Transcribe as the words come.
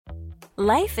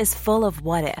Life is full of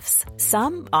what-ifs.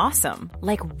 Some awesome,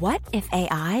 like what if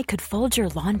AI could fold your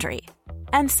laundry?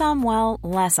 And some, well,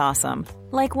 less awesome,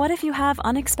 like what if you have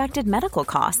unexpected medical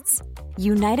costs?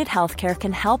 United Healthcare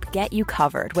can help get you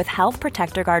covered with Health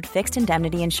Protector Guard fixed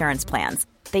indemnity insurance plans.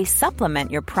 They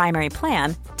supplement your primary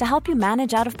plan to help you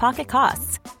manage out-of-pocket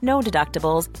costs. No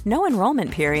deductibles, no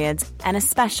enrollment periods, and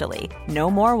especially no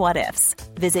more what-ifs.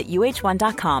 Visit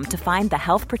uh1.com to find the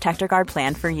Health Protector Guard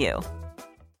plan for you.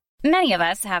 Many of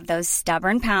us have those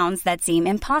stubborn pounds that seem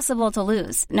impossible to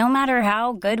lose, no matter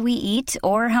how good we eat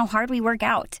or how hard we work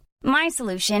out. My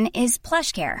solution is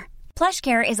PlushCare.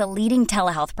 PlushCare is a leading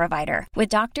telehealth provider with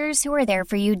doctors who are there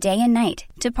for you day and night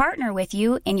to partner with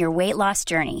you in your weight loss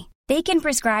journey. They can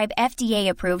prescribe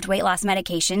FDA-approved weight loss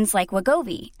medications like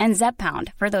Wegovy and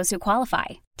Zepbound for those who qualify.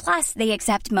 Plus, they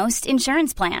accept most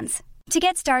insurance plans. To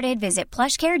get started, visit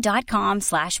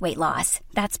plushcare.com/weightloss.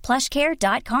 That's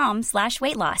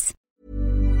plushcare.com/weightloss.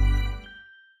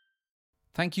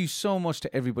 Thank you so much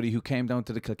to everybody who came down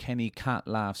to the Kilkenny Cat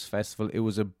Laughs Festival. It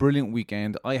was a brilliant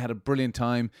weekend. I had a brilliant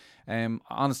time.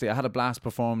 Honestly, I had a blast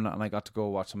performing and I got to go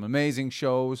watch some amazing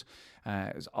shows.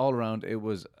 It was all around. It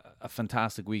was a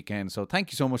fantastic weekend. So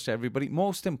thank you so much to everybody.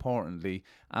 Most importantly,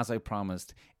 as I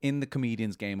promised, in the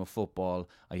comedian's game of football,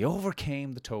 I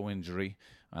overcame the toe injury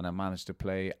and I managed to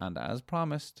play. And as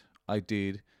promised, I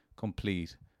did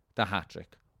complete the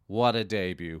hat-trick. What a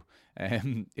debut.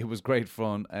 It was great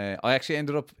fun. I actually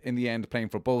ended up in the end playing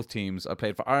for both teams. I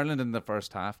played for Ireland in the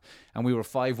first half and we were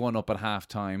 5-1 up at half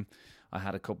time. I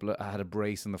had a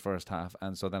brace in the first half,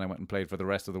 and so then I went and played for the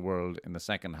rest of the world in the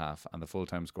second half, and the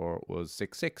full-time score was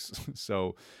 6-6.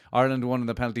 So Ireland won in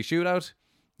the penalty shootout.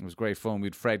 It was great fun. We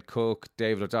had Fred Cook,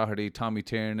 David O'Doherty, Tommy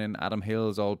Tiernan, Adam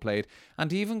Hills all played,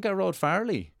 and even Gerard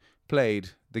Farley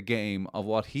played the game of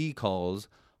what he calls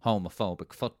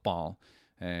homophobic football.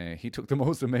 He took the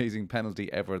most amazing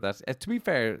penalty ever. That, to be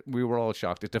fair, we were all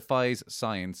shocked. It defies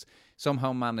science.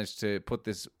 Somehow managed to put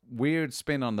this weird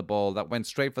spin on the ball that went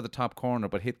straight for the top corner,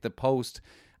 but hit the post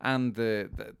and the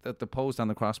post and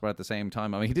the crossbar at the same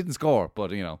time. I mean, he didn't score, but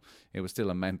you know, it was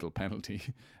still a mental penalty.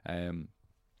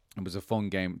 It was a fun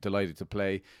game. Delighted to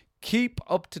play. Keep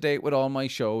up to date with all my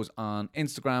shows on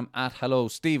Instagram at Hello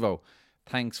Stevo.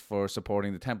 Thanks for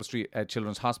supporting the Temple Street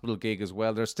Children's Hospital gig as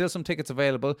well. There's still some tickets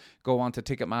available. Go on to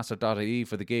ticketmaster.ie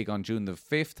for the gig on June the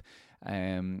 5th.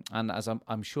 And as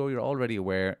I'm sure you're already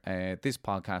aware, this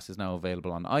podcast is now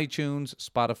available on iTunes,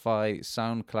 Spotify,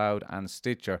 SoundCloud and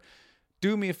Stitcher.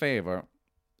 Do me a favour,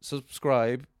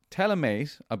 subscribe, tell a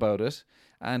mate about it,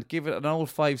 and give it an old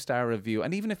 5-star review.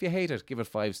 And even if you hate it, give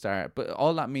it 5-star. But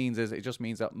all that means is it just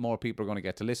means that more people are going to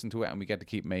get to listen to it and we get to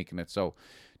keep making it. So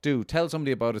do tell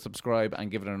somebody about it, subscribe,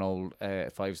 and give it an old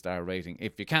 5-star rating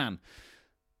if you can.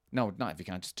 No, not if you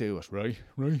can't, just do it, right?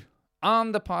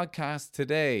 On the podcast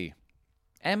today,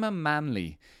 Emma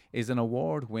Manley is an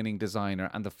award-winning designer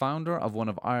and the founder of one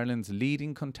of Ireland's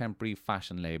leading contemporary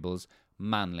fashion labels,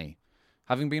 Manley.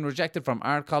 Having been rejected from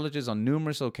art colleges on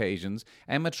numerous occasions,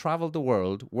 Emma travelled the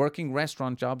world, working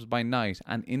restaurant jobs by night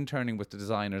and interning with the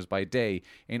designers by day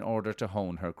in order to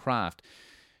hone her craft.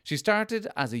 She started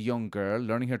as a young girl,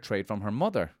 learning her trade from her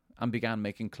mother, and began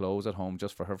making clothes at home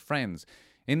just for her friends.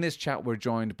 In this chat, we're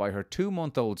joined by her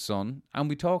 2-month-old son, and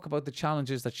we talk about the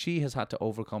challenges that she has had to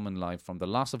overcome in life, from the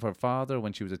loss of her father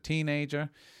when she was a teenager,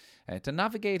 to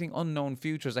navigating unknown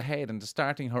futures ahead, and to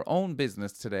starting her own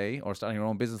business today, or starting her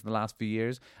own business in the last few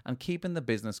years, and keeping the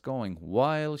business going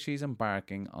while she's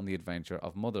embarking on the adventure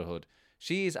of motherhood.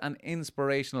 She is an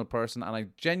inspirational person, and I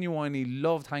genuinely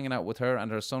loved hanging out with her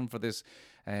and her son for this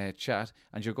chat,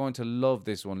 and you're going to love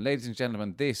this one. Ladies and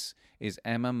gentlemen, this is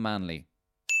Emma Manley.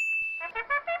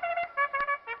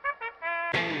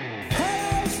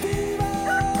 Hey, Steve-O!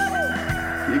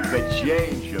 Keep the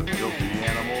change, you filthy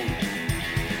animal.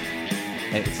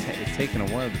 It's taken a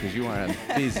while because you are a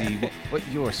busy, but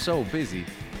you are so busy.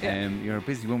 Yeah. You're a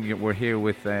busy woman. We're here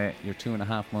with your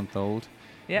 2.5-month-old.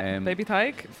 Yeah, baby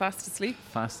Tig, fast asleep.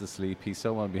 Fast asleep. He's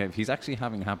so well behaved. He's actually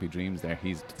having happy dreams there.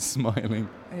 He's smiling.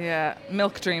 Yeah,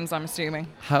 milk dreams, I'm assuming.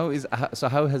 How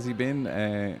has he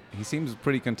been? He seems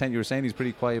pretty content. You were saying he's a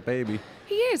pretty quiet baby.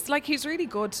 He is. Like, he's really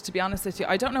good, to be honest with you.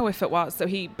 I don't know if it was. So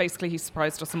he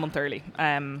surprised us a month early.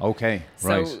 Okay,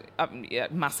 right. So, yeah,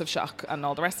 massive shock and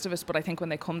all the rest of it. But I think when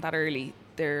they come that early,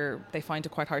 they find it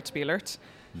quite hard to be alert.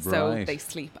 So they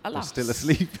sleep a lot. They're still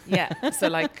asleep. Yeah. So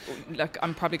like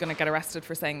I'm probably going to get arrested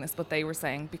for saying this, but they were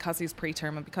saying because he's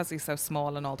preterm and because he's so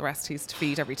small and all the rest, he's to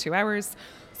feed every 2 hours.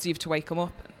 So you have to wake him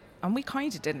up. And we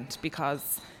kind of didn't,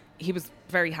 because he was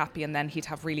very happy, and then he'd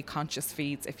have really conscious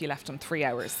feeds if you left him 3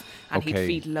 hours, and he'd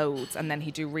feed loads, and then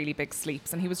he'd do really big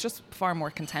sleeps, and he was just far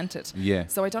more contented. Yeah.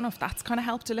 So I don't know if that's kind of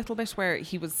helped a little bit, where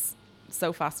he was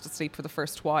so fast asleep for the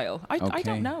first while. I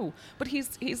don't know, but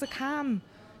he's a calm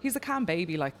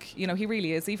baby. Like, you know, he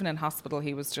really is. Even in hospital,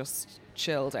 he was just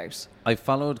chilled out. I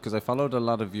followed a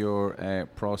lot of your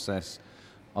process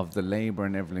of the labour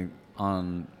and everything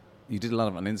on. You did a lot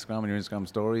of it on Instagram and your Instagram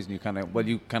stories, and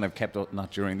you kind of kept up, not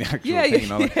during the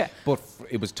actual thing, but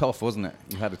it was tough, wasn't it?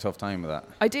 You had a tough time with that.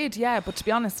 I did, yeah. But to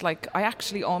be honest, like, I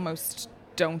actually almost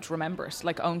don't remember it.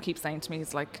 Like, Owen keeps saying to me,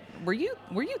 he's like, were you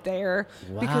there?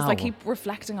 Wow. Because I keep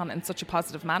reflecting on it in such a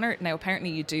positive manner. Now,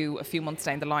 apparently you do a few months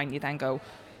down the line, you then go,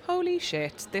 holy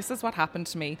shit, this is what happened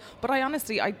to me. But I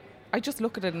honestly, I just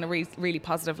look at it in a really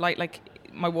positive light. Like,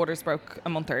 my waters broke a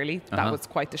month early. That was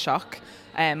quite the shock.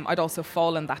 I'd also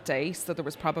fallen that day, so there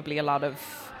was probably a lot of,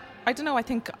 I don't know, I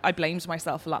think I blamed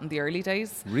myself a lot in the early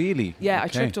days. Really? Yeah, Okay. I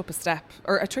tripped up a step,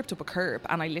 or I tripped up a curb,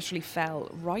 and I literally fell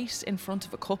right in front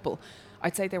of a couple.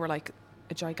 I'd say they were like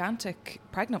a gigantic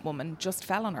pregnant woman just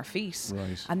fell on her feet.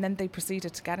 Right. And then they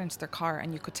proceeded to get into their car,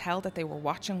 and you could tell that they were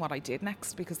watching what I did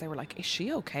next, because they were like, is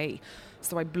she okay?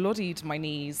 So I bloodied my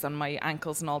knees and my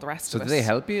ankles and all the rest of it. So did they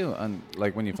help you? And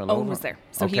like when you fell over? Owen was there.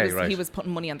 So he was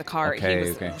putting money on the car.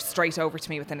 Okay, he was straight over to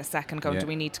me within a second going, do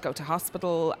we need to go to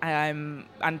hospital? And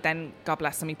then, God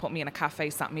bless him, he put me in a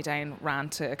cafe, sat me down, ran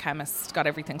to a chemist, got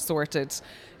everything sorted,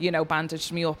 you know,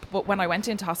 bandaged me up. But when I went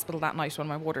into hospital that night when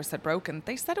my waters had broken,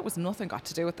 they said it was nothing got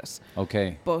to do with it.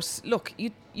 Okay. But look,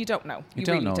 you don't know. You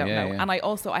don't really know, don't know. yeah. And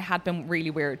I had been really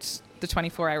weird the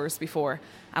 24 hours before,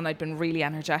 and I'd been really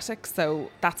energetic. So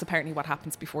that's apparently what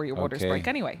happens before your waters break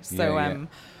anyway. So,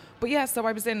 but yeah, so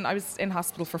I was in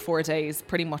hospital for 4 days,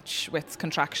 pretty much with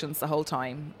contractions the whole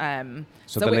time.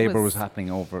 So the labour was happening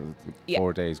over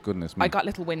 4 days. Goodness me. I got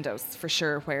little windows for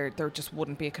sure where there just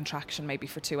wouldn't be a contraction maybe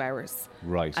for 2 hours.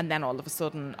 Right. And then all of a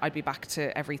sudden I'd be back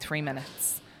to every 3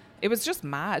 minutes. It was just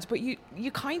mad, but you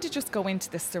kind of just go into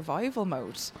this survival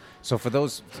mode. So for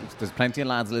there's plenty of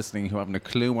lads listening who haven't a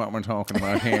clue what we're talking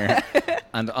about here.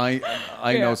 And I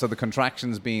know, so the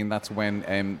contractions being, that's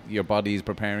when your body's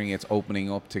preparing, it's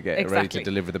opening up to get ready to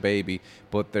deliver the baby.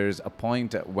 But there's a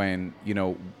point at when, you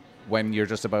know, when you're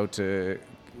just about to,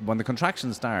 when the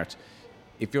contractions start,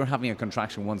 if you're having a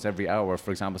contraction once every hour,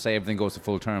 for example, say everything goes to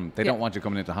full term, they don't want you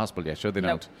coming into hospital yet, sure they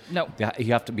don't? No.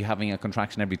 You have to be having a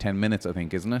contraction every 10 minutes, I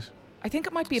think, isn't it? I think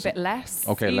it might be a bit less.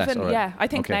 Okay, even, less, all right. Yeah, I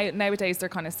think nowadays they're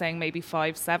kind of saying maybe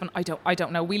 5, 7. I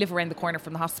don't know. We live around the corner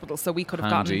from the hospital, so we could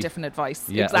have gotten different advice.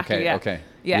 Yeah, exactly. Okay.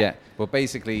 Yeah. But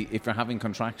basically, if you're having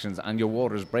contractions and your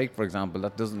waters break, for example,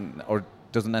 that doesn't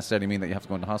necessarily mean that you have to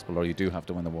go into hospital, or you do have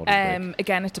to when the waters break.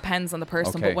 Again, it depends on the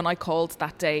person. But when I called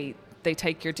that day, they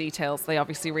take your details. They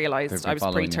obviously realised I was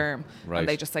preterm, and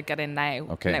they just said, get in now.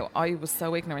 Okay. Now, I was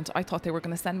so ignorant. I thought they were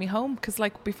going to send me home, because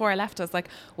like before I left, I was like,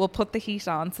 we'll put the heat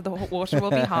on so the water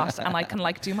will be hot, and I can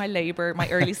like do my labour, my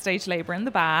early stage labour in the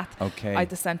bath. Okay. I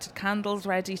had the scented candles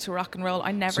ready to rock and roll.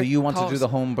 I never. So you wanted to do the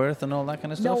home birth and all that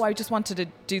kind of stuff? No, I just wanted to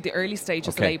do the early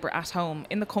stages labour at home,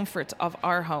 in the comfort of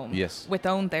our home. Yes. With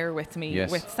Owen there with me,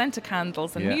 with scented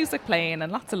candles and music playing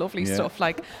and lots of lovely stuff.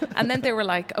 Like, and then they were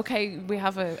like, okay, we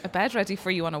have a bed ready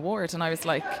for you on a ward. And I was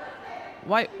like,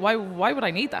 why would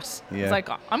I need that? Yeah. It's like,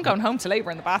 I'm going home to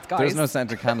labour in the bath, guys. There's no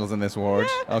scented candles in this ward,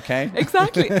 okay?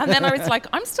 Exactly. And then I was like,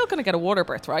 I'm still going to get a water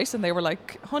birth, right? And they were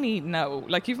like, honey, no.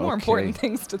 Like, you've more important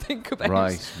things to think about.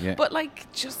 Right, yeah. But like,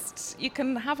 just, you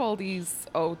can have all these,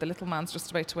 the little man's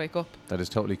just about to wake up. That is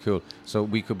totally cool. So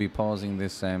we could be pausing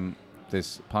this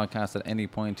this podcast at any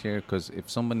point here, because if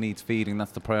someone needs feeding,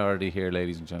 that's the priority here,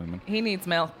 ladies and gentlemen. He needs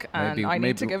milk, and I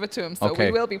need to give it to him, so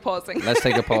okay. We will be pausing. Let's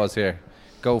take a pause here.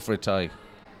 Go for it, Ty.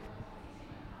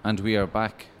 And we are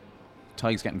back.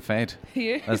 Ty's getting fed.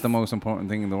 He is. That's the most important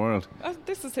thing in the world.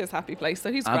 This is his happy place,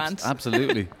 so he's grand.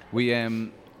 Absolutely. We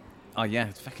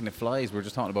it's fucking it flies. We were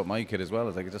just talking about my kid as well.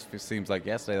 It's like, it just seems like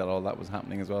yesterday that all that was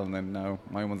happening as well, and then now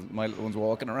my little one's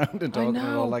walking around and talking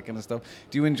and all that kind of stuff.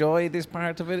 Do you enjoy this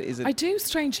part of it? Is it? I do,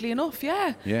 strangely enough.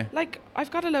 Yeah. Yeah. Like,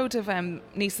 I've got a load of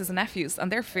nieces and nephews,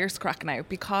 and they're fierce crack now,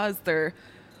 because they're,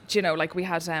 you know, like we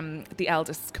had the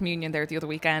eldest communion there the other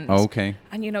weekend. Oh, okay.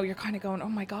 And you know, you're kind of going, oh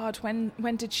my God, when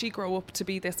did she grow up to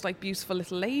be this like beautiful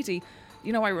little lady?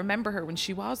 You know, I remember her when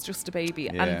she was just a baby.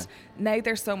 Yeah. And now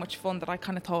they're so much fun that I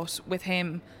kind of thought with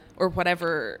him, or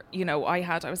whatever, you know,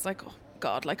 I was like, oh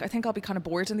God, like I think I'll be kind of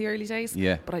bored in the early days.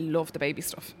 Yeah. But I love the baby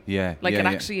stuff. Yeah. Like it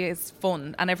actually is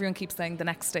fun. And everyone keeps saying the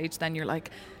next stage, then you're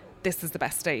like, this is the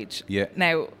best stage. Yeah.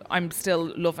 Now, I'm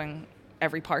still loving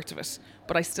every part of it,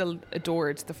 but I still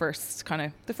adored the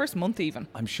first month even.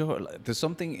 I'm sure there's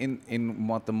something in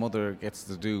what the mother gets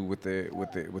to do with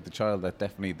the child that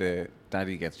definitely the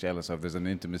daddy gets jealous of. There's an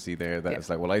intimacy there that it's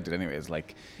like, well, I did anyway. It's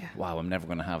like, wow, I'm never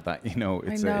going to have that.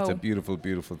 It's a beautiful,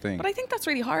 beautiful thing. But I think that's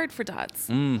really hard for dads.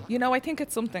 I think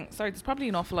it's something. Sorry, there's probably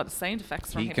an awful lot of sound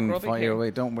effects from him. He can fire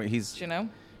away. Don't worry. He's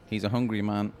a hungry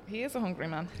man. He is a hungry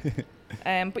man.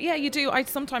 But yeah, you do. I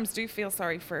sometimes do feel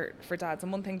sorry for dads.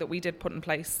 And one thing that we did put in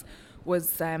place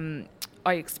was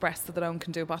I expressed that Owen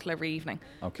can do a bottle every evening.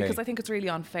 Okay. Because I think it's really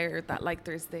unfair that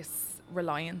there's this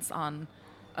reliance on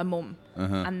a mum.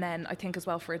 And then I think as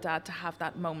well for a dad to have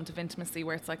that moment of intimacy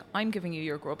where it's like, I'm giving you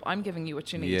your grub, I'm giving you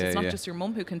what you need. It's not just your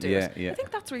mum who can do it. I think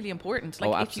that's really important.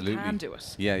 If you can do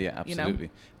it. Yeah,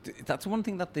 absolutely. That's one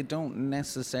thing that they don't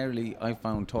necessarily, I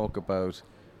found, talk about.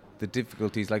 The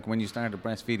difficulties, like when you started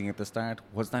breastfeeding at the start,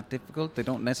 was that difficult? They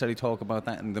don't necessarily talk about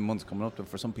that in the months coming up, but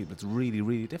for some people it's really,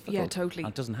 really difficult. Yeah, totally.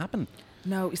 And it doesn't happen.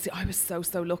 No, you see, I was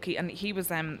so lucky, and he was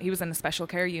in a special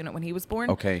care unit when he was born.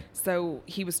 Okay. So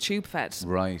he was tube fed.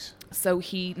 Right. So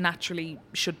he naturally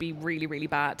should be really, really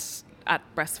bad at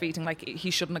breastfeeding. He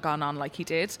shouldn't have gone on like he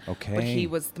did. Okay. But he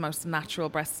was the most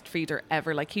natural breastfeeder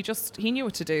ever. He knew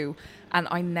what to do, and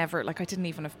I didn't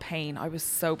even have pain. I was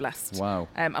so blessed. Wow.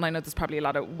 And I know there's probably a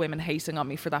lot of women hating on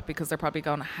me for that because they're probably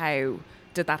going, how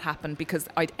did that happen? Because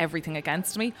I'd everything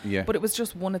against me. Yeah. But it was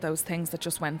just one of those things that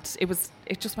just went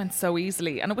so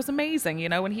easily, and it was amazing,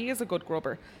 and he is a good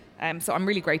grubber. So I'm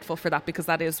really grateful for that, because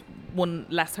that is one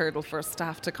less hurdle for us to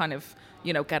have to kind of,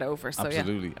 get over. So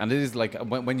absolutely. Yeah. And it is like,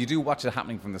 when you do watch it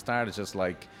happening from the start, it's just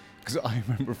like, because I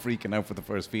remember freaking out for the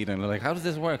first feed, and they're like, how does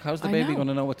this work? How's the baby going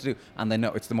to know what to do? And they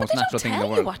know it's the most natural thing in the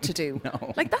world. They don't tell you what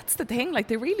to do. No. That's the thing.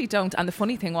 They really don't. And the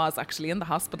funny thing was, actually, in the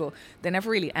hospital, they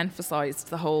never really emphasised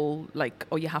the whole,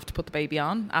 you have to put the baby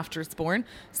on after it's born.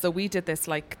 So we did this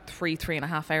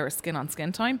 3.5 hour skin on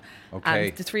skin time. Okay.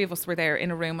 And the three of us were there in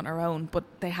a room on our own, but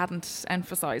they hadn't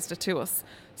emphasised it to us.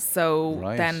 So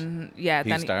then,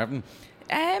 He's starving.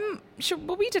 Sure,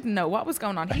 but we didn't know what was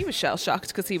going on. He was shell shocked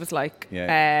because he was like,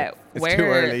 it's where? too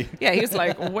early. Yeah, he was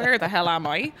like, where the hell am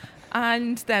I?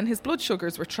 And then his blood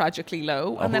sugars were tragically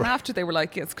low. And then after they were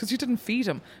like, yes, because you didn't feed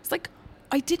him. It's like,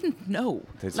 I didn't know.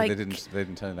 They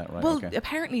didn't tell you that, right? Well, okay.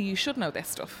 Apparently you should know this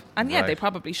stuff. And they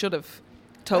probably should have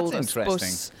told us. That's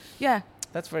interesting. But yeah.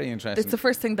 That's very interesting. It's the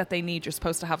first thing that they need. You're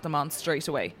supposed to have them on straight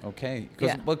away. Okay.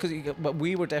 But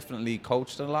we were definitely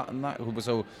coached a lot in that.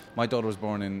 So my daughter was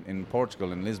born in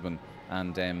Portugal, in Lisbon,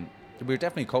 and we were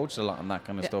definitely coached a lot on that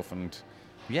kind of stuff. And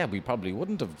we probably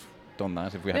wouldn't have done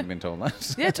that if we hadn't been told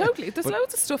that. Yeah, totally. There's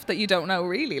loads of stuff that you don't know,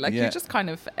 really. You just kind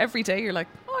of, every day you're like,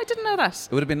 oh, I didn't know that.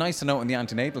 It would have been nice to know in the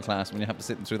antenatal class when you have to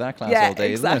sit through that class all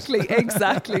day, isn't it?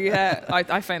 Exactly. Yeah,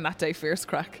 I found that day fierce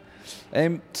crack.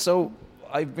 So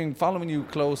I've been following you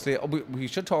closely. We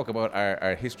should talk about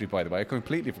our history, by the way. I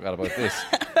completely forgot about this.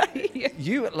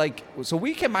 You so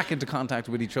we came back into contact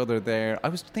with each other there. I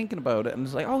was thinking about it, and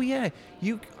it's like, oh yeah,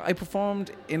 I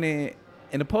performed in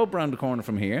a pub around the corner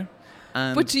from here.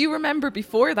 But do you remember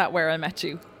before that where I met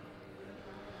you?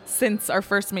 Since our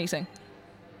first meeting,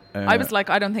 I was like,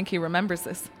 I don't think he remembers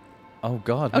this. Oh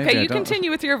God! Okay, you continue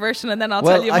with your version, and then I'll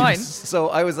tell you mine. So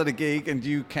I was at a gig, and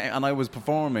you came, and I was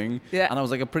performing, and I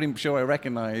was like, I'm pretty sure I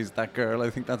recognised that girl.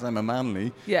 I think that's Emma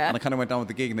Manley. Yeah. And I kind of went on with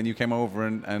the gig, and then you came over,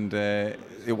 and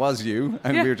it was you,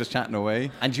 and we were just chatting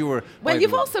away, and you were. Well,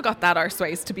 you've also got that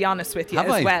arseways, to be honest with you,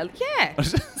 as well. Yeah.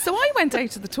 So I went out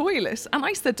to the toilet, and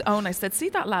I said to Owen, see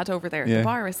that lad over there at the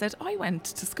bar? I said, I went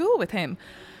to school with him,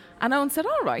 and Owen said,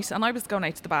 all right. And I was going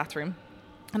out to the bathroom.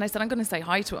 And I said, I'm going to say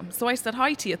hi to him. So I said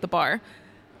hi to you at the bar.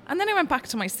 And then I went back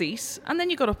to my seat. And then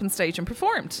you got up on stage and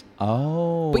performed.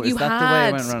 Oh, but is that the way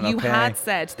I went around? You had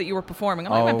said that you were performing.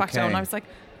 And I went back down and I was like,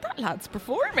 that lad's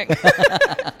performing.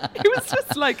 It was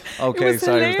just like, okay, it was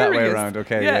sorry, hilarious. it was that way around.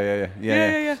 Okay,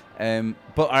 yeah.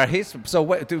 But our history, so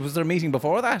was there a meeting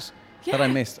before that that I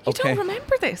missed? You don't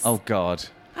remember this? Oh, God.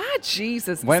 Ah,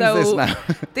 Jesus. When's this now?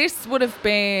 This would have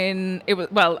been,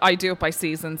 I do it by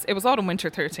seasons. It was autumn winter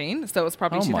 13, so it was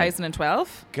probably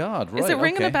 2012. God, right. Is it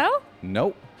ringing a bell?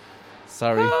 Nope.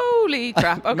 Sorry. Holy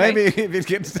crap. Okay. Maybe if it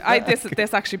gets...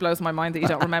 This actually blows my mind that you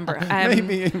don't remember.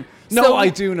 Maybe. No, I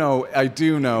do know.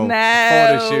 No.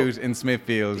 Photo shoot in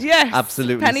Smithfield. Yes.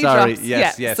 Absolutely. Penny Sorry. drops.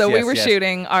 Yes. So we were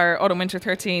shooting our Autumn Winter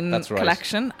 13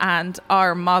 collection, and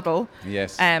our model,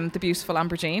 the beautiful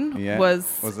Amber Jean, was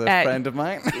a friend of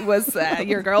mine. Was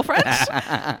your girlfriend.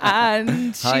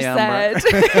 And she Hi,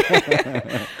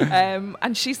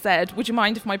 said, would you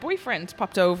mind if my boyfriend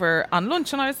popped over on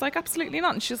lunch? And I was like, absolutely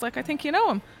not. And she's like, I think you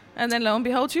know him. And then lo and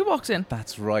behold, you walked in.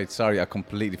 That's right. Sorry, I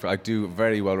completely I do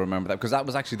very well remember that, because that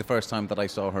was actually the first time that I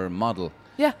saw her model.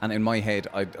 Yeah. And in my head,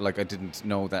 I didn't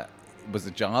know that it was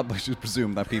a job. I should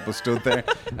presume that people stood there,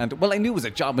 and well, I knew it was a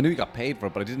job. I knew you got paid for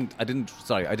it, but I didn't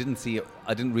see it.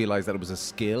 I didn't realize that it was a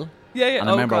skill. Yeah, yeah. And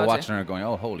I remember watching her going,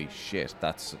 "Oh, holy shit,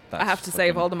 that's." I have to say,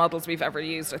 of all the models we've ever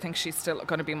used, I think she's still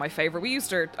going to be my favorite. We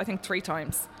used her, I think, 3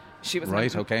 times. She was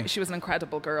okay. She was an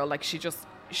incredible girl. Like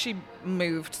she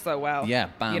moved so well. Yeah,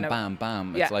 bam, you know. bam,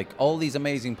 bam. Yeah. It's like all these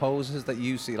amazing poses that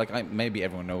you see. Like maybe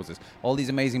everyone knows this. All these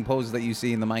amazing poses that you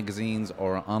see in the magazines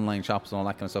or online shops and all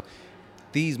that kind of stuff.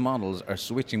 These models are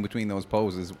switching between those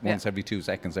poses once every 2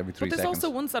 seconds, every 3 But there's seconds.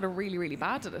 also ones that are really, really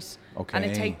bad at it. Okay. And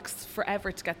it takes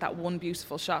forever to get that one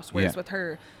beautiful shot. Whereas with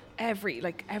her,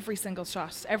 every single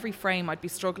shot, every frame, I'd be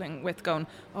struggling with going,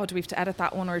 oh, do we have to edit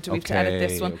that one, or do we have to edit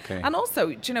this one? Okay. And also,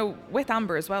 do you know, with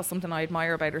Amber as well, something I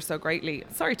admire about her so greatly.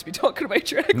 Sorry to be talking about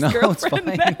your ex-girlfriend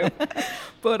now.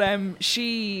 But I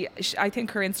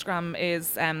think her Instagram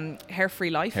is Hair Free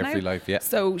Life now. Hair Free Life, yeah.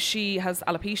 So she has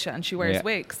alopecia and she wears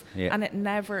wigs. Yeah. And it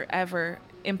never, ever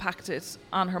impacted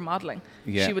on her modelling.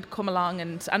 Yeah. She would come along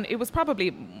and it was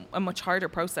probably a much harder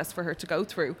process for her to go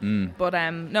through. But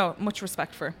no, much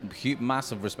respect for her.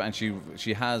 Massive respect. And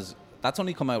she has. That's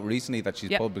only come out recently that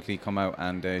she's publicly come out,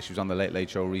 and she was on the Late Late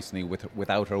Show recently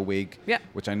without her wig,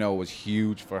 which I know was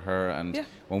huge for her. And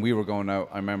when we were going out,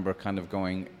 I remember kind of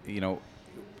going, you know,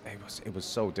 it was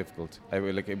so difficult.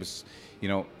 It was, you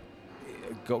know,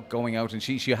 going out, and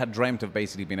she had dreamt of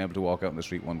basically being able to walk out in the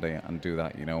street one day and do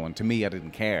that, you know. And to me, I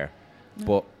didn't care,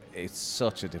 but it's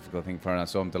such a difficult thing for her,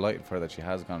 so I'm delighted for her that she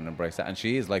has gone and embraced that. And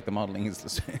she is, like, the modelling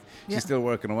is she's still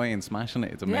working away and smashing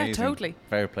it. It's amazing. Yeah, totally.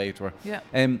 Fair play to her. Yeah.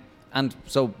 And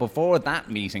so before that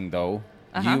meeting, though,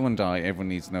 you and I, everyone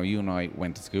needs to know, you and I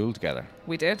went to school together.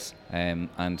 We did. And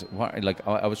what, like,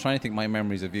 I was trying to think my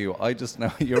memories of you. I just know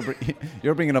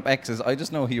you're bringing up exes. I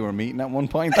just know who you were meeting at one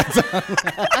point. That's all.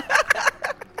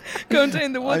 Going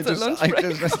down the woods at lunch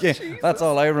break. That's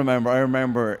all I remember. I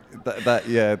remember that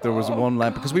there was one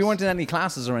lad, because we weren't in any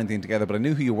classes or anything together, but I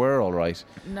knew who you were, all right.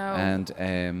 No.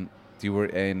 And you were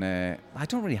in. I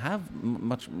don't really have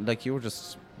much. Like, you were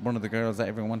just one of the girls that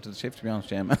everyone wanted to shift, to be honest,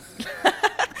 Gemma.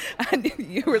 And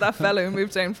you were that fellow who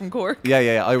moved down from Cork.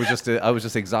 Yeah. I was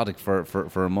just exotic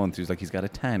for a month. He was like, he's got a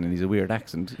tan and he's a weird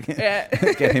accent. Yeah.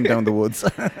 Get him down the woods.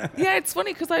 Yeah, it's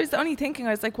funny because I was only thinking,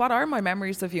 I was like, what are my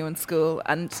memories of you in school?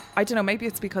 And I don't know, maybe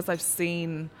it's because I've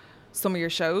seen some of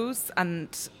your shows, and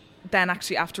then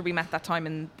actually after we met that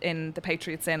time in the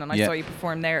Patriots Inn and I saw you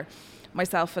perform there,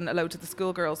 myself and a load of the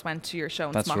schoolgirls went to your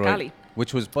show in Smock Alley.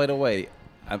 Which was, by the way,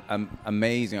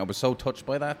 amazing. I was so touched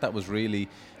by that. That was really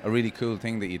a really cool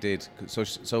thing that you did.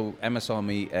 So Emma saw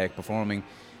me performing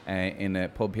in a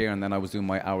pub here, and then I was doing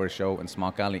my hour show in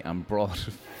Smock Alley and brought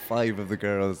 5 of the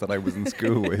girls that I was in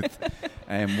school with,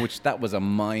 which that was a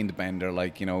mind bender.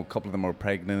 Like, you know, a couple of them were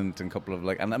pregnant, and a couple of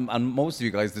and most of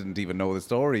you guys didn't even know the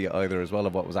story either, as well,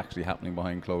 of what was actually happening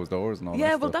behind closed doors and all that.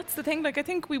 Yeah, well, stuff. that's the thing. Like, I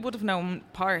think we would have known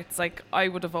parts. Like, I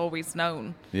would have always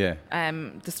known. Yeah.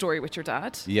 The story with your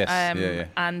dad. Yes.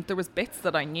 And there was bits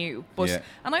that I knew, but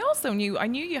and I also knew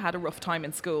you had a rough time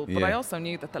in school, but I also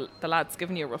knew that the lads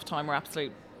giving you a rough time were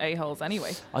absolute a-holes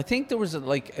anyway. I think there was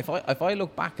if I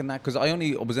look back in that, because I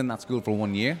only was in that school for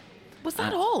 1 year. Was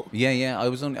that all? Yeah. I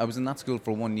was in that school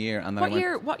for 1 year, and then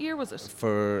What year was it?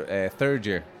 For third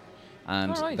year,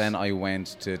 and then I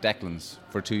went to Declan's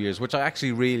for 2 years, which I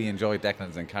actually really enjoyed,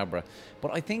 Declan's in Cabra.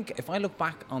 But I think if I look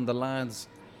back on the lads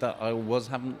that I was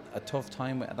having a tough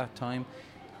time with at that time,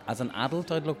 as an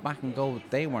adult, I'd look back and go,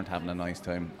 they weren't having a nice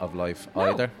time of life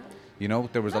either. You know,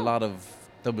 there was a lot of.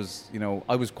 You know,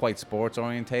 I was quite sports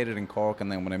orientated in Cork,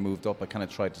 and then when I moved up I kind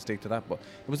of tried to stick to that, but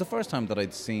it was the first time that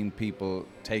I'd seen people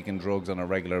taking drugs on a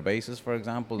regular basis, for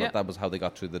example. That was how they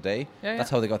got through the day. That's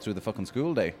how they got through the fucking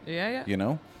school day. You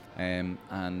know,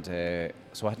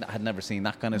 so I had never seen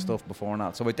that kind of stuff before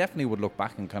now, so I definitely would look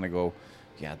back and kind of go,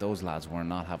 yeah, those lads were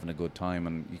not having a good time.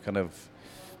 And you kind of,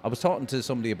 I was talking to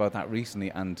somebody about that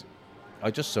recently, and I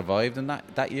just survived in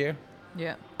that year.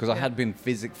 Yeah. Because I had been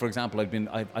for example,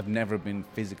 I've never been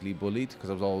physically bullied, because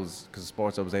I was always, because of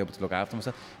sports, I was able to look after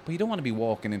myself. But you don't want to be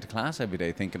walking into class every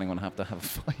day thinking I'm going to have a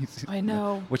fight. I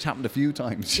know. Which happened a few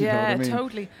times. You know what I mean?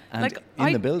 Totally. And like,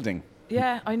 in the building.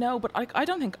 Yeah, I know, but I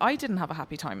don't think I didn't have a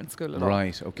happy time in school at all.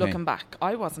 Right, okay. Looking back,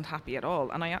 I wasn't happy at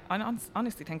all, and I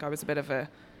honestly think I was a bit of an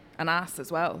ass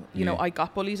as well. You know, I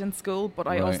got bullied in school, but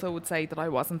I also would say that I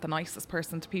wasn't the nicest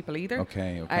person to people either.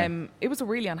 Okay. It was a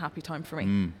really unhappy time for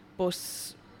me,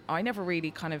 but I never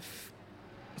really kind of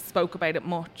spoke about it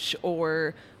much,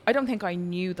 or I don't think I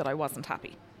knew that I wasn't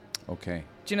happy. Okay.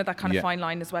 Do you know that kind Yeah. of fine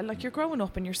line as well? Like, you're growing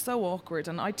up and you're so awkward.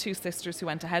 And I had 2 sisters who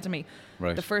went ahead of me.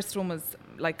 Right. The first one was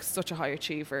like such a high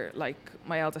achiever. Like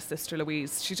my eldest sister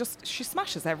Louise, she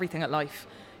smashes everything at life.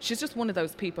 She's just one of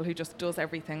those people who just does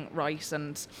everything right.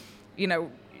 And, you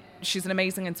know, she's an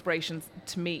amazing inspiration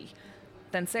to me.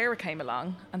 Then Sarah came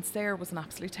along, and Sarah was an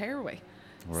absolute tearaway.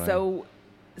 Right. So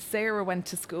Sarah went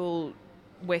to school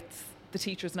with the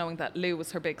teachers knowing that Lou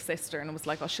was her big sister, and it was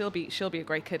like, oh, she'll be a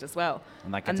great kid as well.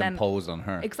 And that gets then- imposed on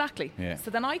her. Exactly. Yeah. So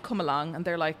then I come along, and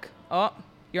they're like, oh,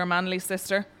 you're Manly's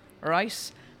sister,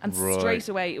 right? And Right. straight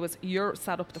away it was, you're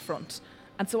sat up the front.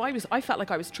 And so I felt like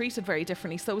I was treated very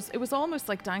differently. So it was almost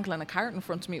like dangling a carrot in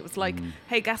front of me. It was like,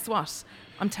 hey, guess what?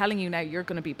 I'm telling you now, you're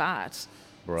going to be bad.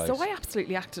 Right. So I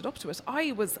absolutely acted up to it.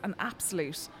 I was an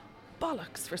absolute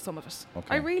bollocks for some of it. Okay.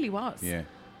 I really was. Yeah.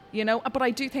 You know, but I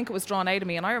do think it was drawn out of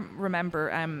me. And I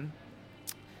remember, I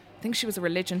think she was a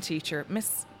religion teacher,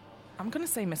 I'm going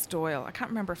to say Miss Doyle. I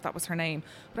can't remember if that was her name.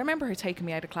 But I remember her taking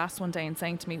me out of class one day and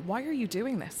saying to me, why are you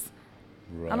doing this?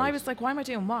 Right. And I was like, why am I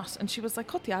doing what? And she was like,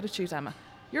 cut the attitude, Emma.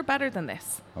 You're better than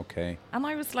this. Okay. And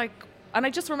I was like, and I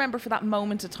just remember for that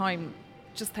moment of time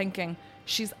just thinking,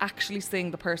 she's actually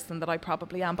seeing the person that I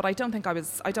probably am. But I don't think I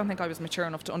was mature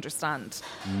enough to understand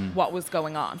what was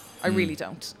going on. I really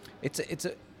don't.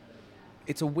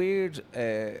 It's a weird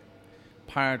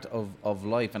part of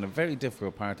life, and a very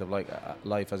difficult part of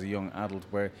life as a young adult,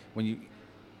 where when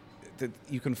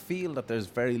you can feel that there's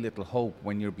very little hope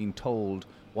when you're being told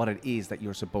what it is that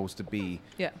you're supposed to be,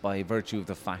 Yeah. by virtue of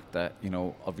the fact that, you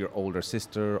know, of your older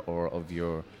sister or of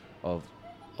your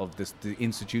the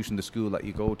institution, the school that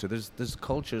you go to. There's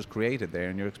cultures created there,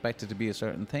 and you're expected to be a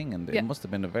certain thing, and Yeah. it must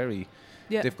have been a very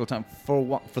Yeah. difficult time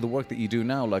for the work that you do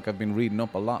now. Like, I've been reading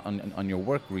up a lot on your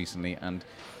work recently, and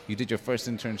you did your first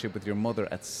internship with your mother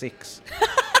at 6,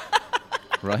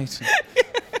 right?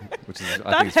 Which is, I think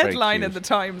That it's very headline in cute. the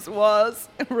Times was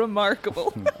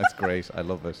remarkable. That's great. I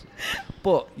love it.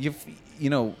 But you're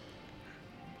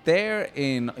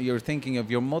thinking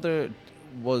of your mother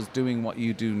was doing what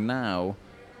you do now.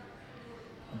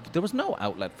 There was no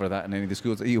outlet for that in any of the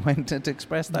schools that you went to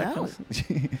express that. No.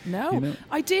 No, You know?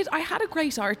 I did. I had a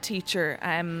great art teacher.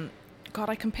 God,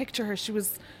 I can picture her. She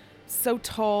was so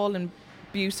tall and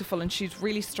beautiful, and she'd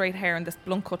really straight hair and this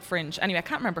blunt cut fringe. Anyway, I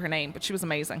can't remember her name, but she was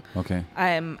amazing. Okay.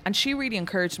 And she really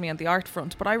encouraged me on the art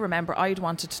front. But I remember I'd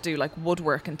wanted to do like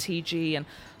woodwork and TG, and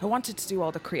I wanted to do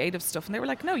all the creative stuff. And they were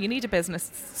like, no, you need a business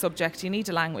subject, you need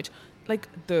a language. Like,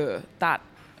 that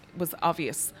was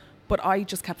obvious. But I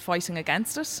just kept fighting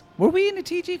against it. Were we in a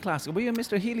TG class? Were you in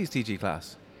Mr. Healy's TG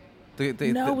class?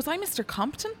 Was I Mr.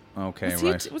 Compton? Okay, was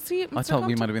right. Was he Mr. I thought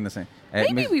we Compton? might have been the same.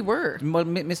 Maybe we were. Well,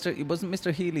 it wasn't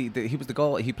Mr. Healy. He was the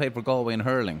Galway. He played for Galway in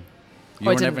hurling. You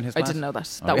I were never in his I class? didn't know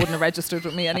that. Oh, That yeah. wouldn't have registered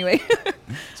with me anyway.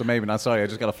 So maybe not. Sorry, I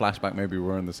just got a flashback. Maybe we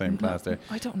were in the same class there.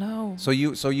 I don't know. So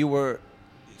you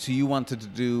wanted to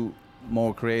do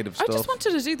more creative I stuff. just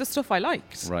wanted to do the stuff I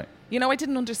liked. Right. You know, I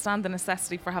didn't understand the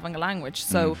necessity for having a language,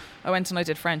 so I went and I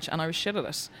did French, and I was shit at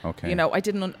it. Okay. You know, I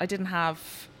didn't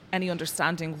have any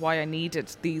understanding why I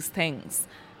needed these things.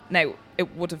 Now,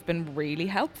 it would have been really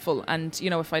helpful, and you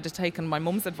know, if I'd have taken my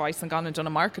mum's advice and gone and done a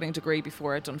marketing degree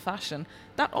before I'd done fashion,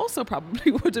 that also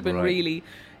probably would have been Right. really,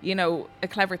 you know, a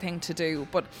clever thing to do.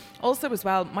 But also as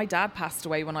well, my dad passed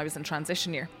away when I was in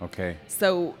transition year. Okay.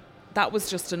 So that was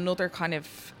just another kind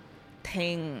of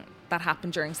thing that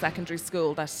happened during secondary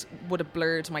school that would have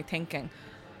blurred my thinking,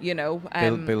 you know.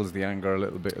 Builds the anger a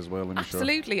little bit as well, I'm sure.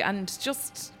 Absolutely. And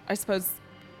just, I suppose,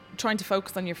 trying to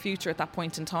focus on your future at that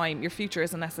point in time. Your future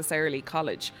isn't necessarily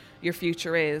college. Your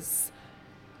future is,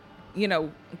 you know,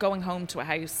 going home to a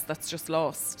house that's just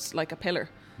lost like a pillar.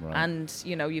 Right. And,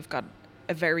 you know, you've got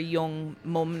a very young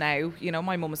mum now. You know,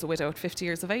 my mum is a widow at 50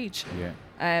 years of age.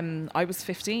 Yeah. I was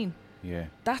 15. Yeah.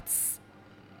 That's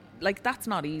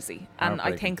not easy. And I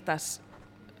Heartbreaking. think that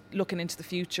looking into the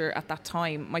future at that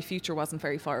time, my future wasn't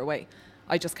very far away.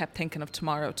 I just kept thinking of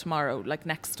tomorrow, like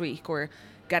next week, or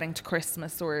getting to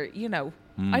Christmas, or, you know,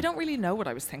 I don't really know what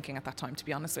I was thinking at that time, to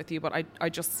be honest with you, but I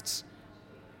just,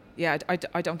 yeah,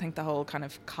 I don't think the whole kind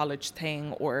of college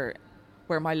thing or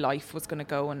where my life was going to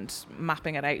go and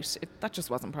mapping it out, that just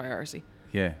wasn't priority.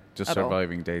 Yeah. Just At all.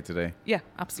 surviving day to day. Yeah,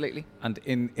 absolutely. And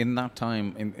in that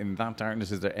time, in that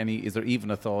darkness, is there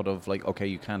even a thought of like, okay,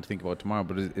 you can't think about tomorrow,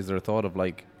 but is there a thought of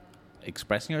like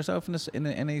expressing yourself in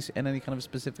any kind of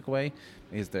specific way?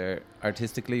 Is there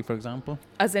artistically, for example?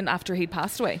 As in after he'd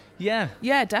passed away? Yeah.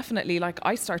 Yeah, definitely. Like,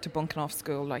 I started bunking off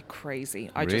school like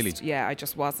crazy. I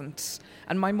just wasn't.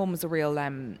 And my mum was a real,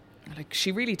 like,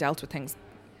 she really dealt with things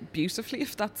beautifully,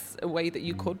 if that's a way that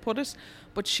you could put it.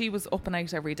 But she was up and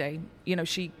out every day. You know,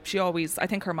 she always, I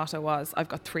think her motto was, I've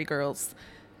got 3 girls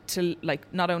to,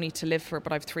 like, not only to live for,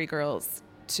 but I've 3 girls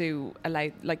to allow,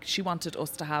 like, she wanted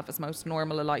us to have as most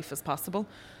normal a life as possible.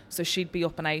 So she'd be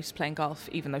up and out playing golf,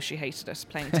 even though she hated it,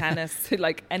 playing tennis,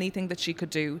 like anything that she could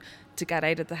do to get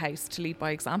out of the house, to lead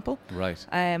by example. Right.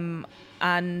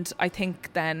 And I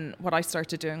think then what I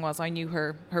started doing was I knew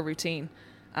her routine,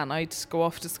 and I'd go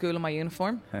off to school in my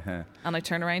uniform and I'd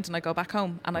turn around and I'd go back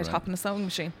home and I'd hop in a sewing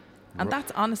machine. And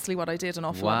that's honestly what I did an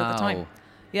awful lot of the time.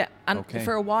 Yeah, and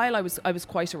for a while I was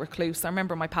quite a recluse. I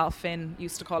remember my pal Finn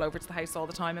used to call over to the house all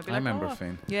the time. I'd be like, I remember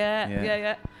Finn.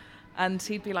 Yeah. And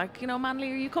he'd be like, you know, Manly,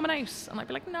 are you coming out? And I'd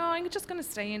be like, no, I'm just going to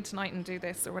stay in tonight and do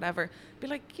this or whatever. Be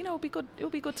like, you know, it'll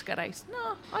be good to get out.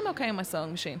 No, I'm okay on my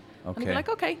sewing machine. And he'd be like,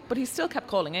 okay. But he still kept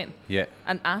calling in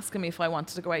and asking me if I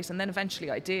wanted to go out. And then eventually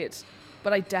I did.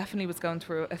 But I definitely was going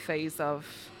through a phase of,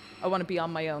 I want to be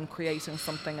on my own, creating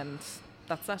something, and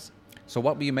that's it. So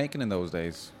what were you making in those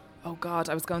days? Oh God,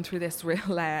 I was going through this real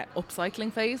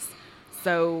upcycling phase.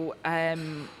 So,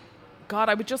 God,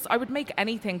 I would make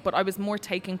anything, but I was more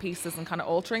taking pieces and kind of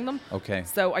altering them. Okay.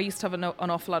 So I used to have an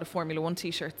awful lot of Formula 1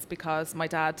 t-shirts, because my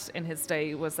dad in his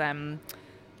day was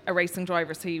a racing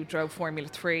driver, so he drove Formula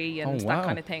 3 and that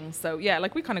kind of thing. So yeah,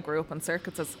 like we kind of grew up on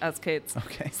circuits as kids.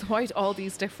 Okay. So I had all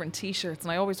these different t-shirts,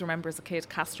 and I always remember as a kid,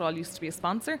 Castrol used to be a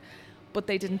sponsor, but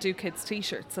they didn't do kids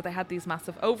t-shirts, so they had these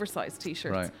massive oversized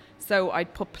t-shirts. Right. So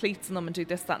I'd put pleats in them and do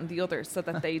this, that and the other, so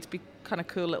that they'd be kind of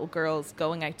cool little girls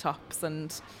going out tops.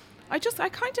 And I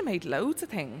kind of made loads of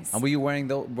things. And were you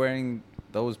wearing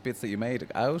those bits that you made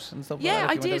out and stuff? Yeah,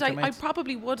 like that? I did. I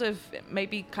probably would have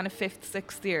maybe kind of 5th,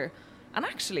 6th year. And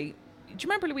actually, do you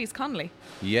remember Louise Connolly?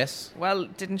 Yes. Well,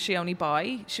 didn't she only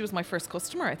buy? She was my first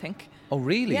customer, I think. Oh,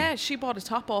 really? Yeah, she bought a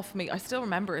top off me. I still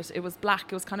remember it. It was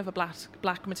black. It was kind of a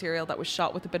black material that was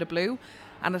shot with a bit of blue,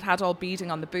 and it had all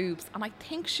beading on the boobs. And I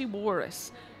think she wore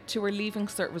it to her Leaving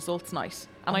Cert results night.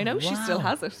 And I know she still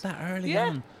has it. That early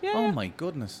on? Yeah. Oh my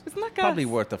goodness. Isn't that gas? Probably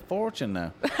worth a fortune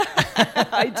now.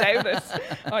 I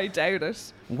doubt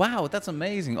it. Wow, that's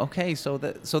amazing. Okay, so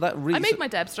that really... I made my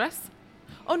Deb's dress.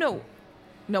 Oh, no.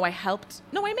 No, I helped.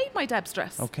 No, I made my Deb's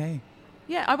dress. Okay.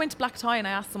 Yeah, I went to Black Tie and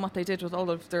I asked them what they did with all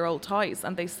of their old ties,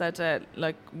 and they said,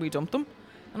 we dumped them.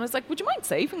 And I was like, would you mind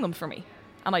saving them for me?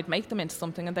 And I'd make them into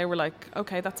something, and they were like,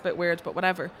 okay, that's a bit weird, but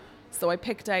whatever. So I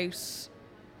picked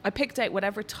out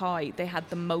whatever tie they had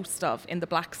the most of in the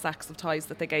black sacks of ties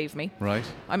that they gave me. Right.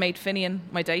 I made Finian,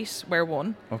 my date, wear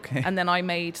one. Okay. And then I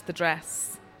made the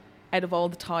dress out of all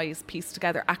the ties pieced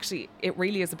together. Actually, it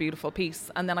really is a beautiful piece.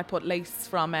 And then I put lace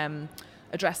from a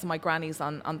dress of my granny's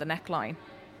on the neckline.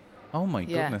 Oh my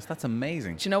goodness, that's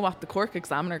amazing. Do you know what? The Cork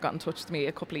Examiner got in touch with me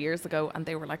a couple of years ago, and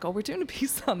they were like, oh, we're doing a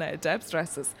piece on Deb's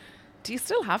dresses. Do you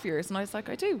still have yours? And I was like,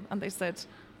 I do. And they said,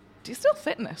 do you still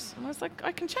fit in it? And I was like,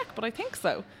 I can check, but I think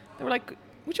so. They were like,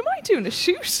 would you mind doing a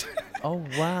shoot? Oh,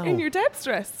 wow. In your Deb's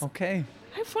dress. Okay.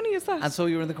 How funny is that? And so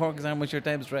you were in the Cork Exam with your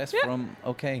Deb's dress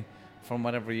from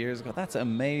whatever years ago. That's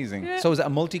amazing. Yeah. So is it a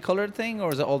multicoloured thing,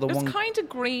 or is it all the one? It was kind of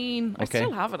green. Okay. I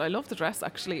still have it. I love the dress,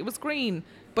 actually. It was green,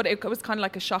 but it was kind of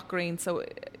like a shot green. So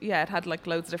yeah, it had like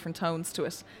loads of different tones to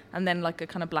it, and then like a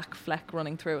kind of black fleck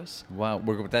running through it. Wow,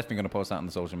 we're definitely going to post that on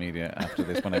the social media after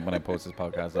this when I post this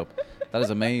podcast up. That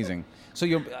is amazing. So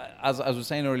you're, as I was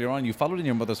saying earlier on, you followed in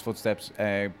your mother's footsteps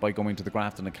by going to the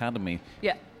Grafton Academy.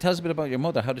 Yeah. Tell us a bit about your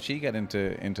mother. How did she get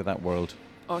into that world?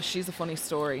 Oh, she's a funny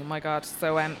story. My God.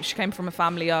 So she came from a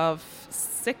family of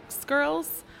 6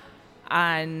 girls,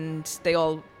 and they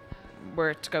all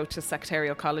were to go to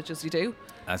secretarial college, as you do.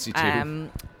 As you do.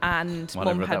 And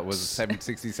whatever that was, 60s,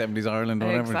 70s Ireland or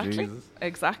whatever. Exactly. Jesus.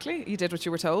 Exactly. You did what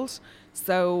you were told.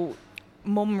 So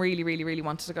Mum really, really, really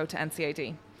wanted to go to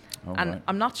NCAD. Oh, and right.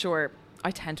 I'm not sure. I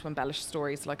tend to embellish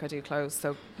stories like I do clothes,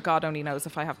 so God only knows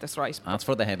if I have this right. That's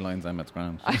for the headlines. I'm at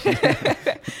grand.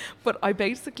 But I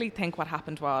basically think what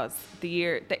happened was the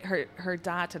year that her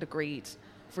dad had agreed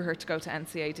for her to go to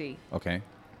NCAD. Okay.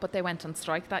 But they went on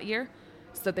strike that year,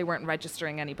 so they weren't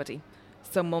registering anybody.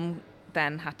 So Mum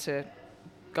then had to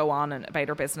go on and about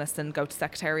her business and go to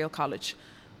secretarial college.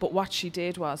 But what she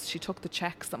did was she took the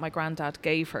checks that my granddad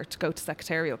gave her to go to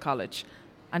secretarial college,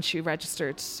 and she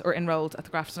registered or enrolled at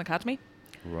the Grafton Academy.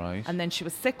 Right. And then she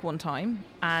was sick one time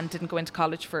and didn't go into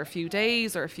college for a few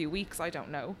days or a few weeks, I don't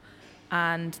know.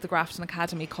 And the Grafton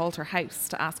Academy called her house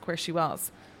to ask where she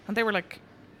was. And they were like,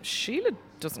 Sheila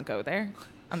doesn't go there.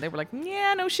 And they were like,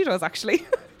 yeah, no, she does actually.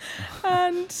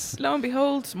 And lo and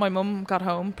behold, my mum got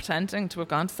home pretending to have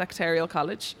gone to secretarial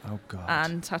college. Oh, God.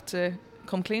 And had to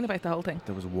come clean about the whole thing.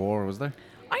 There was war, was there?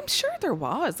 I'm sure there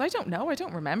was. I don't know. I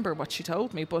don't remember what she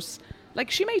told me, but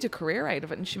like, she made a career out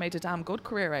of it, and she made a damn good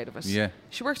career out of it. Yeah.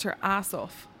 She worked her ass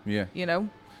off. Yeah. You know?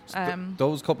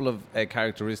 Those couple of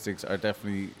characteristics are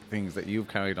definitely things that you've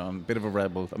carried on. Bit of a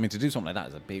rebel. I mean, to do something like that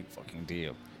is a big fucking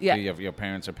deal. Yeah. Your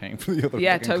parents are paying for the other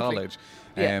fucking totally. college.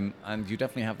 Yeah. And you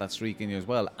definitely have that streak in you as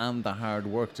well, and the hard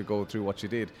work to go through what you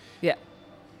did. Yeah.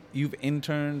 You've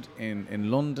interned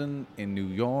in London, in New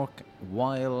York,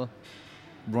 while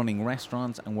running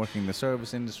restaurants and working in the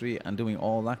service industry and doing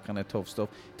all that kind of tough stuff.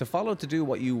 To do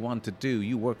what you want to do,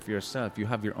 you work for yourself. You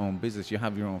have your own business. You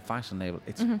have your own fashion label.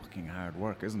 It's fucking hard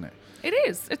work, isn't it? It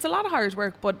is. It's a lot of hard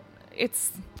work, but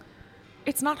it's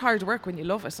not hard work when you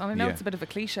love it. And I know it's a bit of a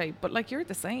cliche, but like, you're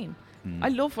the same. I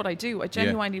love what I do. I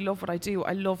genuinely love what I do.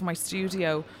 I love my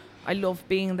studio. I love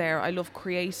being there. I love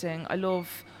creating. I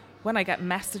love when I get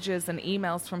messages and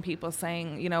emails from people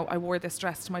saying, you know, I wore this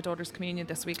dress to my daughter's communion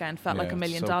this weekend, felt like $1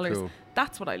 million. Cool.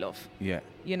 That's what I love. Yeah.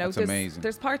 You know, that's amazing.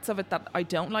 There's parts of it that I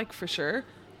don't like for sure,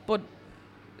 but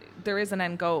there is an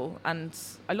end goal, and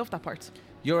I love that part.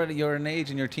 You're an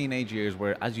age in your teenage years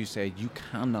where, as you say, you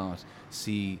cannot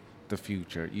see the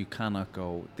future. You cannot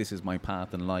go, this is my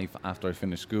path in life after I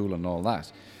finish school and all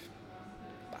that.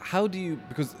 How do you,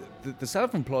 because the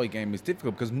self-employed game is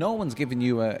difficult because no one's giving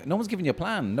you a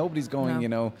plan. Nobody's going, you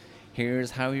know,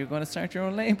 here's how you're going to start your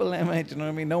own label, Emma. Do you know what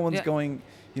I mean? No one's going,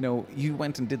 you know, you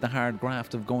went and did the hard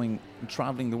graft of going,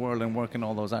 traveling the world and working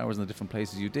all those hours in the different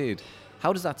places you did.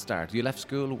 How does that start? You left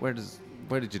school. Where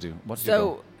did you do? What did you go?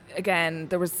 So again,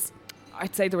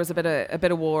 I'd say there was a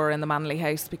bit of war in the Manley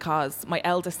house because my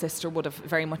eldest sister would have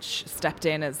very much stepped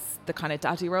in as the kind of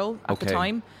daddy role at the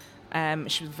time.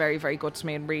 She was very, very good to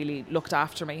me and really looked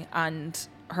after me. And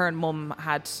her and mum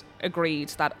had agreed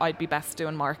that I'd be best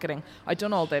doing marketing. I'd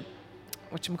done all the,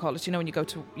 whatchamacallit, you know, when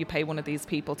you pay one of these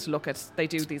people to look at, they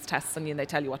do these tests and they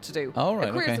tell you what to do. Oh, right,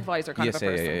 a careers advisor kind of a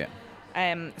person.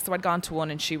 Yeah. So I'd gone to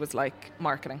one and she was like,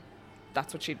 marketing.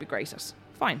 That's what she'd be great at.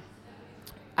 Fine.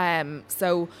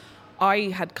 So I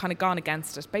had kind of gone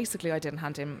against it. Basically, I didn't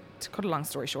hand in, to cut a long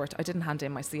story short, I didn't hand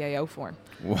in my CAO form.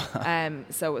 Wow.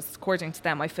 So according to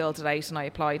them, I filled it out and I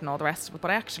applied and all the rest of it, but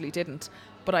I actually didn't.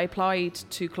 But I applied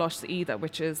to Closh Ida,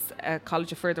 which is a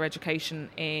College of Further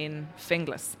Education in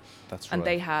Finglas. That's right. And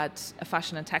they had a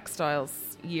fashion and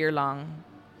textiles year-long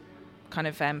kind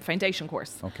of foundation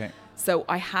course. Okay. So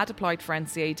I had applied for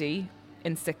NCAD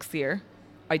in 6th year.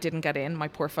 I didn't get in. My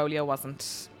portfolio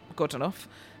wasn't good enough.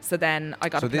 So then I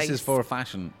got a place. So this is for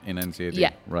fashion in NCAD?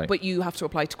 Yeah, right. But you have to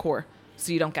apply to core.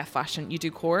 So you don't get fashion, you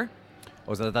do core.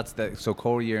 Oh, so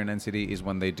core year in NCAD is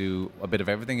when they do a bit of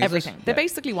everything, is Everything. it? They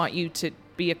basically want you to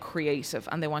be a creative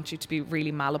and they want you to be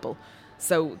really malleable.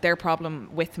 So their problem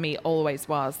with me always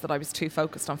was that I was too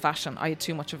focused on fashion. I had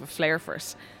too much of a flair for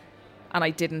it. And I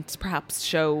didn't perhaps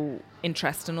show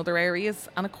interest in other areas.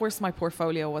 And of course my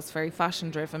portfolio was very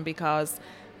fashion driven because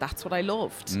that's what I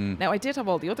loved. Now I did have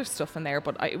all the other stuff in there,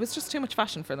 but it was just too much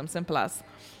fashion for them, simple as.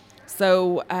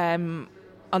 So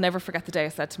I'll never forget the day I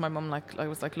said to my mum, like, I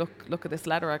was like, look at this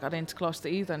letter I got into Closh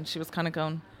Ida, and she was kind of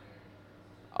going,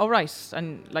 oh right,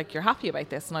 and like, you're happy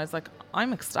about this? And I was like,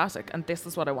 I'm ecstatic and this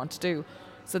is what I want to do.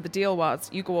 So the deal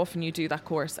was, you go off and you do that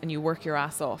course and you work your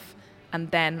ass off, and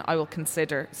then I will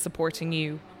consider supporting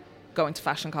you going to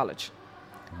fashion college.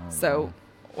 So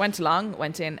went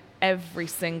in every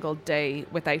single day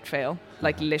without fail,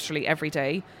 like literally every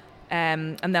day.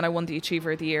 And then I won the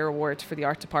Achiever of the Year award for the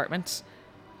art department.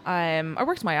 I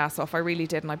worked my ass off, I really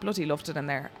did, and I bloody loved it in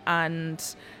there. And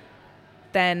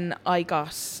then I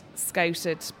got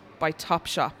scouted by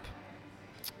Topshop.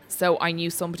 So I knew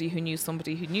somebody who knew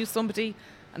somebody who knew somebody,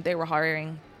 and they were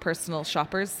hiring personal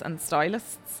shoppers and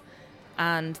stylists.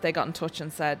 And they got in touch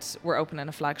and said, we're opening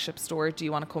a flagship store, do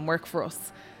you want to come work for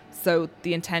us? So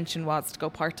the intention was to go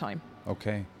part-time.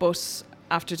 Okay. But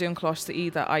after doing Closh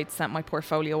Ida, I'd sent my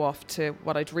portfolio off to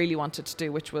what I'd really wanted to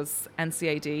do, which was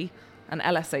NCAD and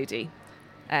LSAD,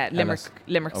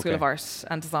 Limerick School of Art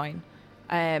and Design.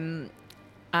 And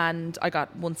I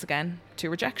got, once again, 2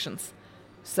 rejections.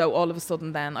 So all of a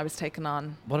sudden then I was taken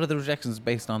on. What are the rejections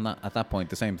based on that at that point?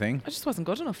 The same thing? I just wasn't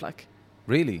good enough, like.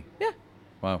 Really? Yeah.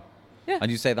 Wow. Yeah.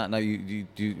 And you say that now,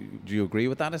 do you agree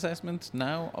with that assessment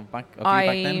now of you back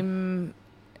then?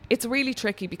 It's really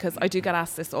tricky because I do get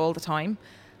asked this all the time,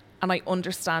 and I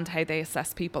understand how they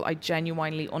assess people. I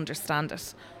genuinely understand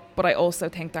it. But I also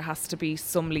think there has to be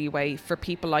some leeway for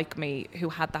people like me who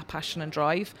had that passion and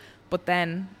drive. But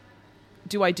then,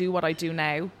 do I do what I do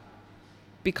now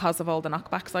because of all the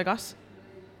knockbacks I got?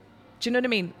 Do you know what I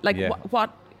mean? Like,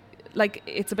 like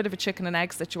it's a bit of a chicken and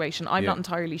egg situation. I'm not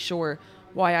entirely sure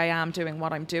why I am doing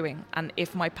what I'm doing, and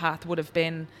if my path would have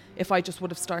been, if I just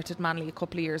would have started Manly a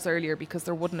couple of years earlier, because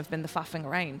there wouldn't have been the faffing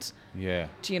around. Yeah.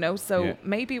 Do you know? So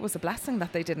maybe it was a blessing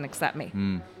that they didn't accept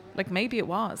me. Like maybe it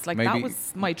was. Like that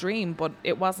was my dream, but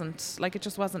it wasn't. Like it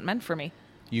just wasn't meant for me.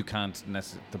 You can't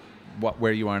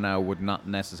where you are now would not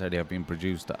necessarily have been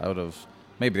produced out of.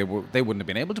 Maybe they wouldn't have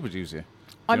been able to produce you.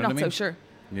 I'm not so sure.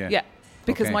 Yeah.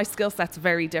 Because my skill set's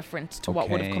very different to what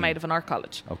would have come out of an art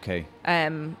college. Okay.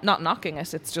 Not knocking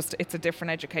it. It's a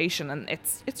different education, and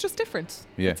it's just different.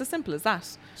 Yeah. It's as simple as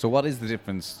that. So what is the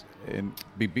difference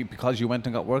because you went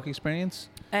and got work experience?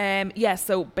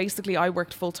 So basically I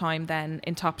worked full time then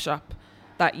in Topshop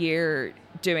that year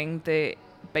doing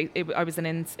I was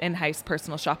an in-house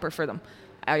personal shopper for them.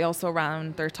 I also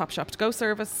ran their Topshop to go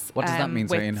service. What does that mean,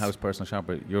 say in-house personal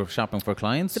shopper? You're shopping for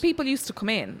clients? The people used to come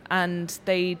in and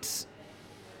they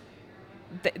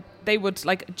would,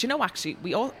 like, do you know, actually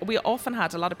we often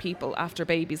had a lot of people after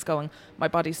babies going, my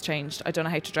body's changed, I don't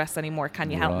know how to dress anymore,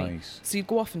 can you help me? So you'd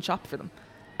go off and shop for them.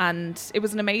 And it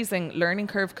was an amazing learning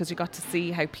curve because you got to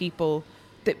see how people,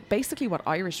 basically what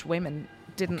Irish women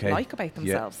didn't like about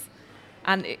themselves.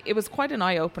 And it was quite an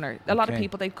eye-opener. A lot of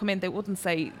people, they'd come in,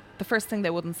 the first thing they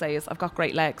wouldn't say is, I've got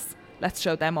great legs, let's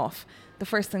show them off. The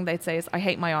first thing they'd say is, I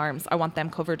hate my arms, I want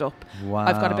them covered up. Wow.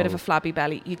 I've got a bit of a flabby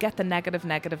belly. You get the negative.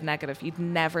 You'd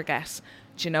never get,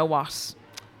 do you know what?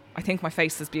 I think my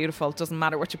face is beautiful. It doesn't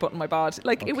matter what you put in my body.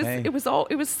 Like it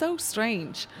was so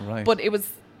strange. Right. But it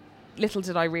was, little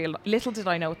did I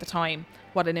know at the time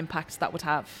what an impact that would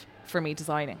have for me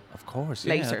designing. Of course,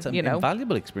 later, it's an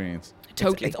invaluable experience.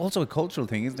 Totally. It's also a cultural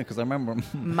thing, isn't it? Because I remember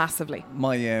massively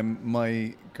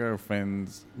my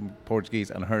girlfriend's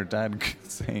Portuguese and her dad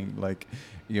saying, like,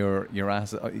 your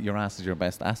ass is your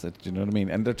best asset. Do you know what I mean?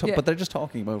 And but they're just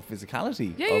talking about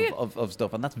physicality of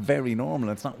stuff, and that's very normal.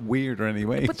 It's not weird or any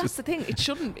way. But that's the thing. It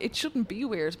shouldn't be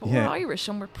weird. But we're Irish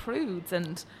and we're prudes,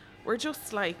 and we're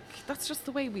just like, that's just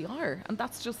the way we are, and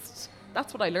that's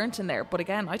what I learnt in there. But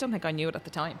again, I don't think I knew it at the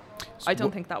time. So I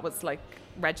don't think that was like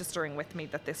registering with me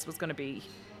that this was going to be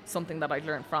something that I'd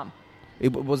learn from.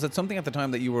 Was it something at the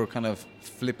time that you were kind of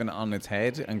flipping on its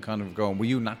head and kind of going, were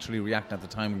you naturally reacting at the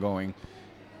time going,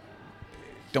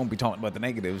 don't be talking about the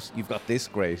negatives, you've got this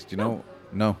great, do you know?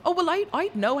 No. Oh, well,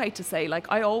 I know how to say, like,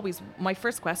 my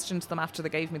first question to them after they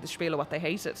gave me the spiel of what they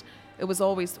hated, it was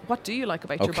always, what do you like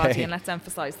about your body? And let's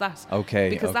emphasise that.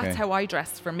 Because that's how I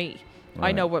dress for me. Right.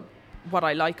 I know what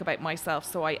I like about myself,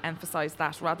 so I emphasise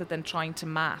that rather than trying to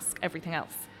mask everything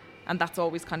else. And that's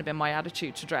always kind of been my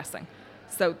attitude to dressing.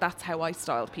 So that's how I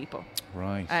styled people.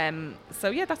 Right.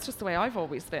 So yeah, that's just the way I've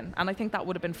always been. And I think that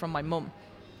would have been from my mum.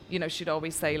 You know, she'd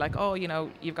always say, like, oh, you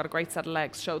know, you've got a great set of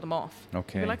legs, show them off.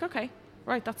 Okay. You're like, okay,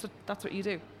 right, that's what you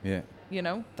do. Yeah. You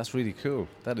know? That's really cool.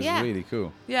 That is really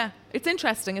cool. Yeah. It's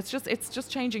interesting. It's just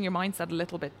changing your mindset a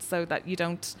little bit so that you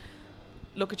don't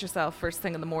look at yourself first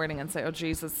thing in the morning and say, oh,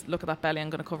 Jesus, look at that belly, I'm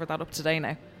going to cover that up today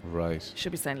now. Right. You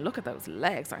should be saying, look at those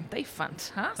legs, aren't they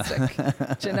fantastic?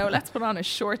 Do you know, let's put on a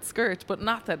short skirt. But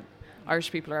not that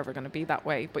Irish people are ever going to be that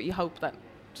way, but you hope that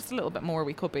just a little bit more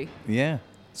we could be. Yeah.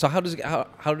 So how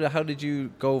did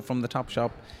you go from the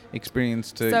Topshop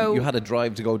experience to, you had a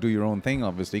drive to go do your own thing,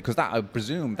 obviously, because that, I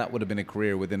presume that would have been a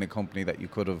career within a company that you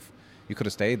could have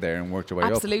stayed there and worked your way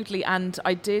up. Absolutely. And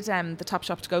I did the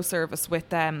Topshop to go service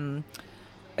with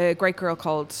a great girl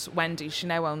called Wendy. She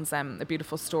now owns a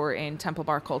beautiful store in Temple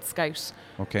Bar called Scout.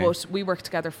 Okay. But we worked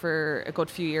together for a good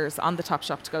few years on the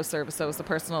Topshop to go service. So it was a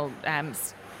personal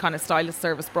kind of stylist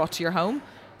service brought to your home.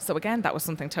 So again, that was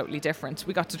something totally different.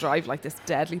 We got to drive like this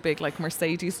deadly big like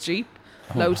Mercedes Jeep,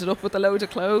 loaded up with a load of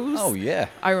clothes. Oh yeah.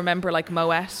 I remember like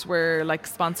Moet were like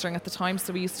sponsoring at the time,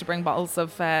 so we used to bring bottles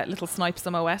of little snipes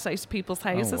of Moet out to people's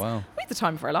houses. Oh, wow. We had the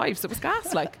time of our lives. It was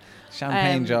gas like.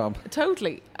 Champagne job.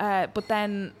 Totally. But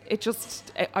then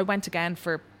I went again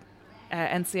for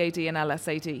NCAD and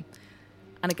LSAD.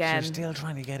 And again. So you're still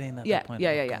trying to get in at that point.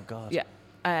 Yeah. Oh, God. Yeah.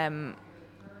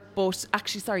 But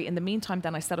actually, in the meantime,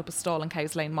 then I set up a stall in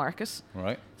Cows Lane Market.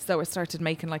 Right. So I started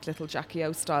making like little Jackie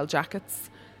O style jackets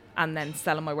and then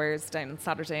selling my wares down on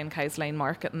Saturday in Cows Lane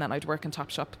Market, and then I'd work in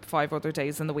Topshop 5 other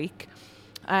days in the week.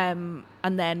 And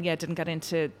then, didn't get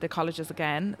into the colleges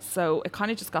again. So it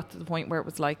kind of just got to the point where it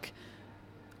was like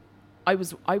I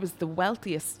was the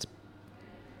wealthiest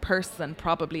person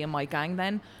probably in my gang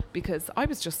then, because I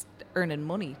was just earning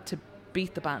money to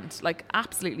beat the band, like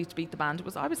absolutely to beat the band.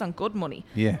 I was on good money,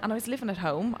 and I was living at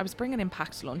home. I was bringing in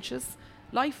packed lunches.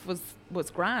 Life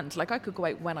was grand. Like I could go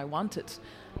out when I wanted,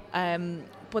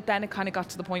 but then it kind of got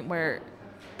to the point where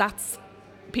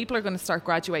people are going to start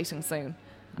graduating soon,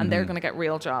 and they're going to get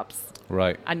real jobs.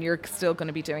 Right. And you're still going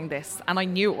to be doing this. And I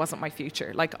knew it wasn't my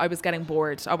future. Like, I was getting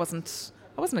bored. I wasn't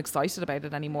excited about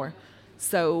it anymore.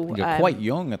 So you're quite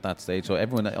young at that stage, so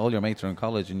all your mates are in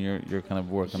college, and you're kind of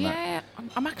working that.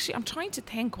 Yeah, I'm trying to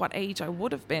think what age I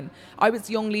would have been. I was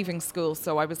young leaving school,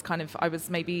 so I was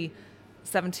maybe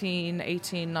 17,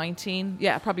 18, 19.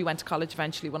 Yeah, I probably went to college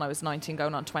eventually when I was 19,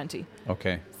 going on 20.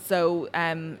 Okay. So,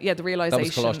 the realisation...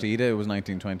 That was Coláiste Ida, it was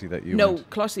 1920 that you No, went.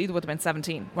 Coláiste Ida would have been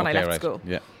 17 when I Okay, left right. school.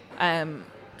 Yeah.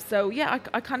 So, yeah,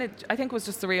 I think it was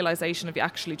just the realisation of you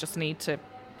actually just need to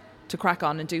crack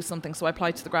on and do something. So I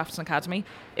applied to the Grafton Academy.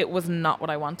 It was not what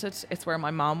I wanted. It's where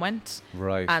my mom went.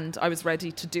 Right. And I was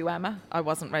ready to do Emma. I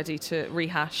wasn't ready to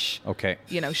rehash, Okay.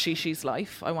 she's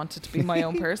life. I wanted to be my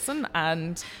own person.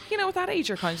 And, at that age,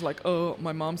 you're kind of like, oh,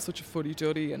 my mom's such a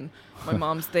fuddy-duddy and my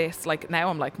mom's this. Like, now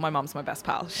I'm like, my mom's my best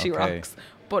pal. She Okay. rocks.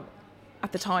 But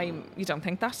at the time, you don't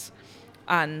think that.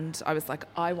 And I was like,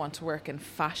 I want to work in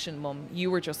fashion, Mum.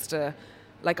 You were just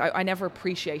I never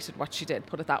appreciated what she did,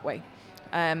 put it that way.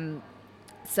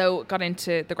 So got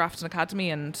into the Grafton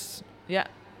Academy and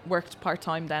worked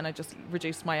part-time then. I just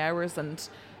reduced my hours and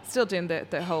still doing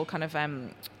the whole kind of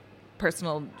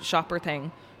personal shopper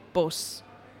thing, but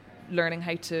learning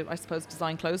how to, I suppose,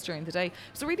 design clothes during the day.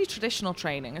 It's a really traditional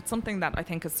training. It's something that I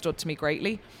think has stood to me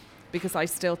greatly because I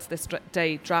still to this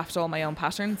day draft all my own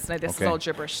patterns. Now this is all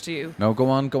gibberish to you. No, go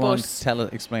on, But tell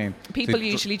it, explain. People So-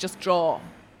 usually just draw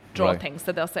Right. things.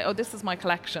 So they'll say, oh, this is my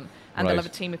collection. And they'll Right.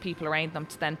 have a team of people around them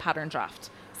to then pattern draft.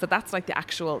 So that's like the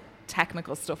actual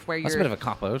technical stuff where That's a you're... bit of a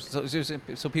cop-out.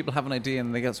 So people have an idea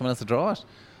and they get someone else to draw it?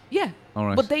 Yeah. All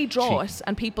right. But they draw Cheap. it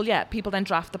and people then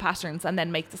draft the patterns and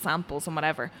then make the samples and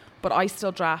whatever. But I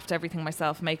still draft everything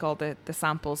myself, make all the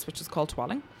samples, which is called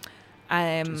twalling.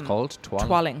 It's called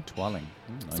twalling. Twalling.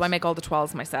 Nice. So I make all the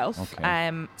twirls myself.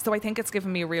 Okay. So I think it's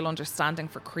given me a real understanding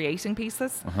for creating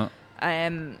pieces.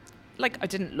 I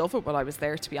didn't love it while I was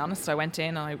there, to be honest. I went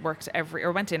in and I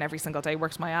went in every single day,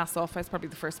 worked my ass off. I was probably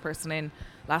the first person in,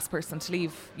 last person to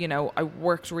leave. I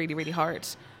worked really, really hard.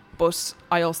 But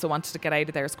I also wanted to get out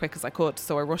of there as quick as I could.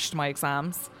 So I rushed my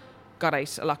exams, got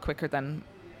out a lot quicker than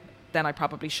I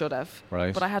probably should have.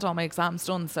 Right. But I had all my exams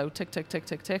done, so tick, tick, tick,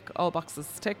 tick, tick, all boxes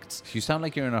ticked. You sound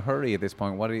like you're in a hurry at this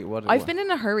point. I've been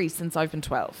in a hurry since I've been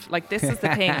 12. Like, this is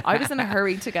the thing. I was in a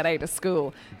hurry to get out of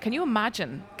school. Can you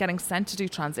imagine getting sent to do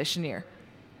transition year?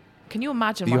 Can you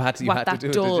imagine You what had to that do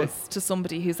it, did you? does to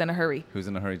somebody who's in a hurry? Who's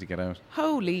in a hurry to get out?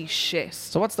 Holy shit.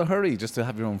 So what's the hurry? Just to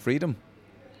have your own freedom?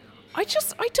 I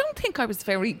don't think I was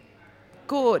very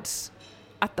good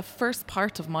at the first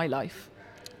part of my life.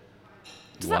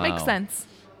 Does that make Wow. sense?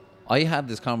 I had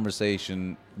this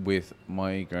conversation with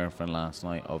my girlfriend last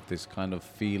night of this kind of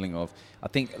feeling of, I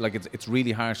think like it's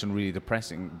really harsh and really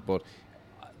depressing, but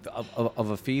of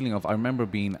a feeling of, I remember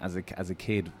being as a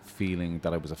kid feeling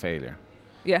that I was a failure.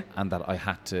 Yeah. And that I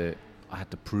had to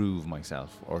prove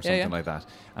myself or Yeah, something yeah. like that.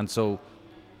 And so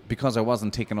because I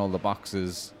wasn't ticking all the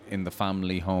boxes in the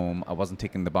family home, I wasn't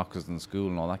ticking the boxes in school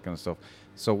and all that kind of stuff.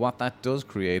 So what that does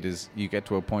create is you get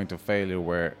to a point of failure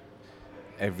where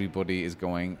everybody is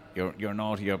going, you're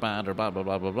naughty, you're bad, or blah, blah,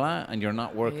 blah, blah, blah, and you're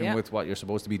not working Yeah. with what you're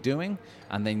supposed to be doing.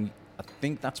 And then I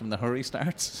think that's when the hurry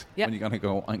starts. Yeah. When you're going to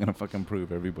go, I'm going to fucking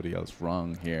prove everybody else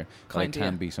wrong here. That I Kinda,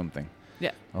 can yeah. be something.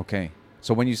 Yeah. Okay.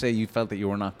 So when you say you felt that you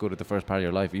were not good at the first part of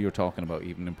your life, you're talking about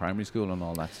even in primary school and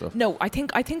all that stuff? No, I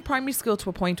think primary school to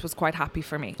a point was quite happy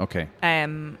for me. Okay.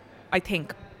 I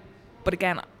think. But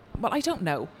again, well, I don't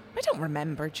know. I don't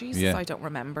remember. Jesus, Yeah. I don't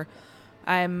remember.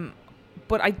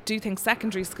 But I do think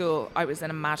secondary school, I was in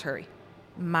a mad hurry.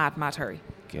 Mad hurry.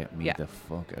 Get me Yeah. the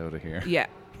fuck out of here. Yeah.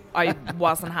 I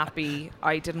wasn't happy.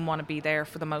 I didn't want to be there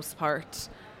for the most part.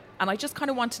 And I just kind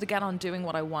of wanted to get on doing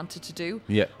what I wanted to do.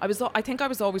 Yeah. I think I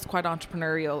was always quite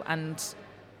entrepreneurial, and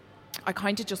I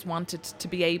kind of just wanted to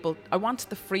be able, I wanted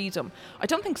the freedom. I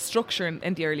don't think structure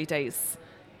in the early days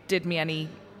did me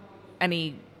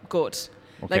any good.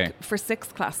 Okay. Like for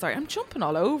sixth class, sorry, I'm jumping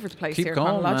all over the place Keep here going,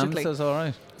 man. chronologically. This is all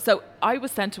right. So I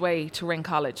was sent away to Ring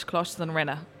College, Closh and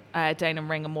Rinna, down in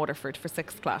Ring and Waterford for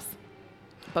sixth class.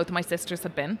 Both of my sisters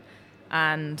had been,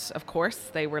 and of course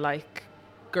they were like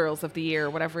girls of the year,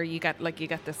 whatever you get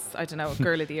this, I don't know,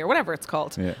 girl of the year, whatever it's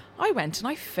called. Yeah. I went and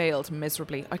I failed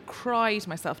miserably. I cried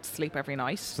myself to sleep every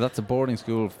night. So that's a boarding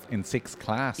school in sixth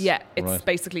class? Yeah, it's Right.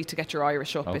 basically to get your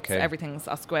Irish up. It's Okay. everything's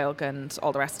as Gaeilge and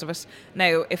all the rest of it.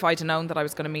 Now, if I'd have known that I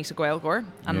was going to meet a Gaeilgeoir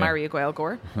and Yeah. marry a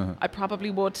Gaeilgeoir, I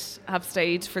probably would have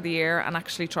stayed for the year and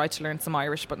actually tried to learn some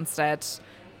Irish, but instead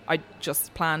I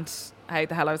just planned how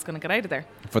the hell I was going to get out of there.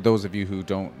 For those of you who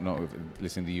don't know,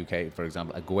 listen to the UK, for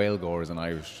example, a Gaeilgeoir is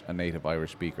a native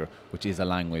Irish speaker, which is a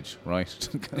language, right?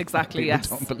 Exactly, People yes.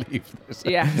 don't believe this.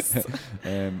 Yes.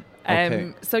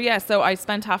 Okay. So I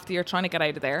spent half the year trying to get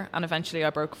out of there, and eventually I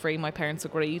broke free. My parents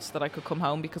agreed that I could come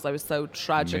home because I was so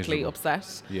tragically Miserable.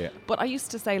 upset. Yeah. But I used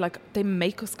to say, like, they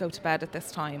make us go to bed at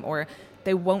this time, or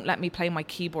they won't let me play my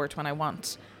keyboard when I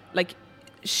want. Like,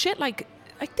 shit, like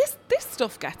this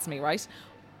stuff gets me, right?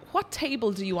 What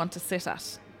table do you want to sit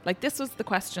at? Like, this was the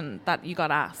question that you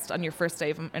got asked on your first day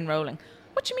of enrolling.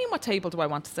 What do you mean, what table do I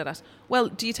want to sit at? Well,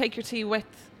 do you take your tea with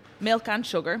milk and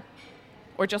sugar,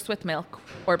 or just with milk,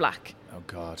 or black? Oh,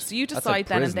 God. So you That's decide like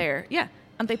then and prison. there. Yeah.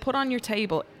 And they put on your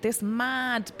table this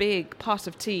mad big pot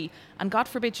of tea, and God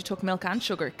forbid you took milk and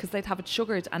sugar, because they'd have it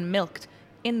sugared and milked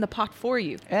in the pot for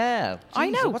you. Yeah. I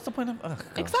Jesus, know. What's the point of... Oh, God.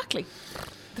 Exactly.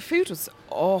 The food was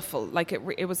awful. Like,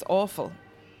 it was awful.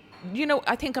 You know,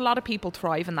 I think a lot of people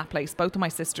thrive in that place. Both of my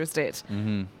sisters did.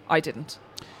 Mm-hmm. I didn't.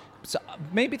 So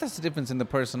maybe that's the difference in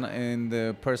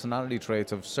the personality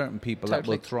traits of certain people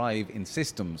Totally. that will thrive in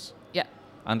systems. Yeah.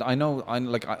 And I know,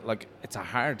 like it's a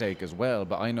heartache as well.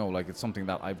 But I know, like, it's something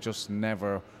that I've just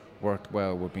never worked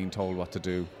well with being told what to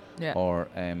do, Yeah. or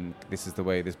this is the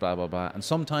way, this blah blah blah. And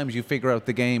sometimes you figure out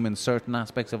the game in certain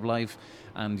aspects of life,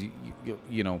 and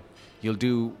you know, you'll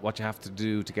do what you have to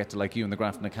do to get to, like you in the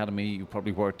Grafton Academy. You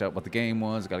probably worked out what the game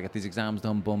was. Got to get these exams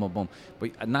done. Boom, boom, boom.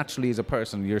 But naturally, as a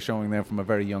person, you're showing there from a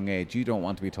very young age. You don't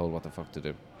want to be told what the fuck to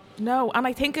do. No, and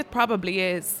I think it probably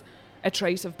is a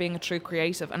trait of being a true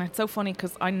creative. And it's so funny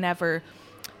because I never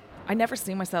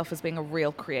see myself as being a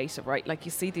real creative, right? Like, you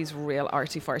see these real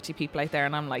arty-farty people out there,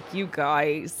 and I'm like, you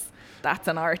guys, that's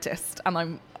an artist. And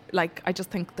I'm like, I just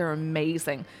think they're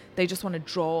amazing. They just want to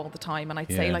draw all the time. And I'd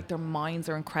say, Yeah. like, their minds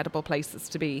are incredible places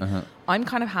to be. Uh-huh. I'm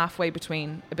kind of halfway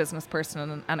between a business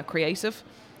person and a creative.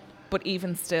 But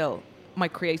even still, my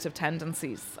creative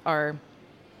tendencies are,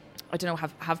 I don't know,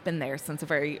 have been there since a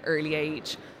very early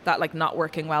age. That, like, not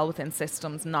working well within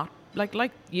systems, not like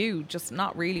you, just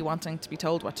not really wanting to be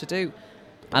told what to do.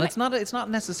 And it's not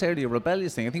necessarily a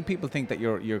rebellious thing. I think people think that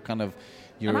you're kind of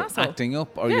An asshole. acting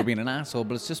up, or Yeah. you're being an asshole,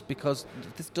 but it's just because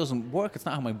this doesn't work. It's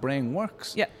not how my brain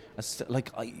works. Yeah.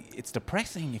 It's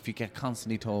depressing if you get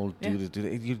constantly told Yeah. do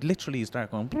this. You literally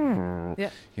start going, Yeah.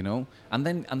 you know, and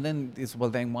then it's, well,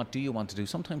 then what do you want to do?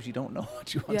 Sometimes you don't know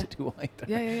what you want Yeah. to do either.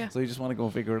 Yeah. So you just want to go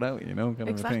and figure it out, you know, kind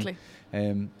Exactly. of a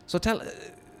thing. So tell.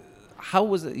 How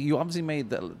was it? You obviously made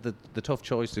the tough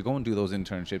choice to go and do those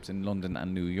internships in London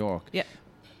and New York. Yeah.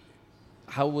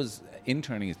 How was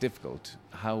interning? Is difficult.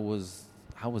 How was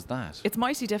that? It's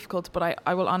mighty difficult, but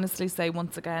I will honestly say,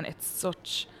 once again, it's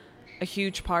such a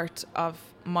huge part of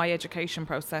my education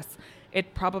process.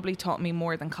 It probably taught me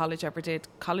more than college ever did.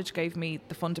 College gave me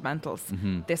the fundamentals.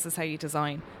 Mm-hmm. This is how you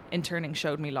design. Interning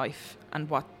showed me life and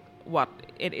what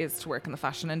it is to work in the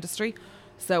fashion industry.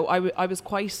 So I was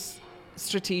quite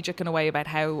strategic in a way about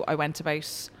how I went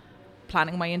about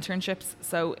planning my internships.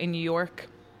 So in New York,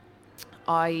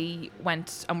 I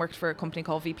went and worked for a company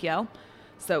called VPL.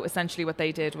 So essentially what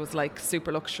they did was, like,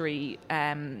 super luxury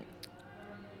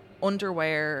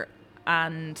underwear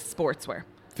and sportswear.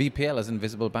 VPL as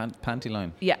Invisible Panty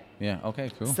Line. Yeah. Yeah.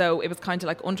 Okay. Cool. So it was kind of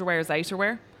like underwear as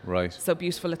outerwear. Right. So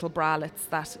beautiful little bralettes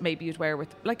that maybe you'd wear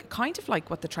with, like, kind of like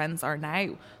what the trends are now.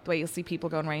 The way you'll see people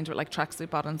going around with, like, tracksuit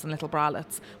bottoms and little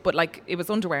bralettes. But, like, it was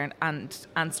underwear and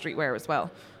streetwear as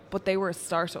well. But they were a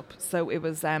startup. So it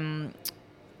was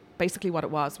basically what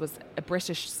it was a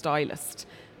British stylist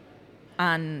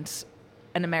and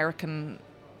an American.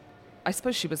 I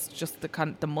suppose she was just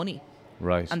the money.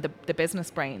 Right. And the business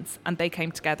brains, and they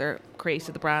came together,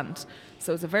 created the brand.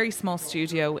 So it was a very small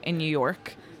studio in New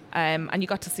York, and you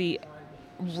got to see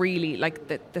really, like,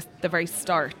 the very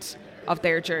start of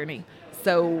their journey.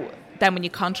 So then when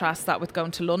you contrast that with going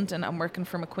to London and working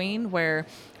for McQueen, where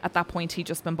at that point he'd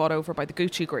just been bought over by the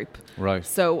Gucci group. Right.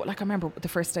 So, like, I remember the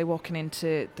first day walking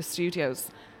into the studios,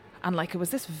 and, like, it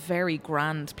was this very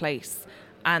grand place,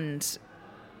 and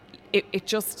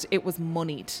it was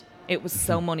moneyed. It was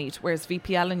so moneyed. Whereas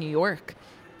VPL in New York,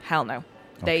 hell no.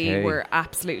 They Okay. were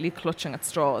absolutely clutching at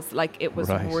straws. Like, it was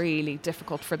Right. really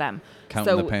difficult for them.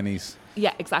 Counting So, the pennies.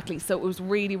 yeah, exactly. So it was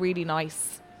really, really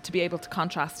nice to be able to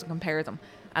contrast and compare them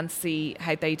and see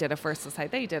how they did it versus how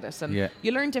they did it. And Yeah.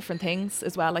 you learn different things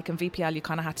as well. Like in VPL, you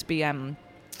kind of had to be,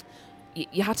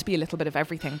 you had to be a little bit of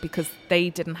everything, because they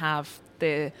didn't have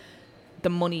the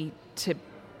money to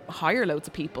hire loads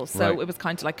of people. So Right. it was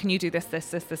kind of like, can you do this,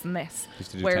 and this?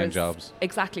 Used to do 10 jobs.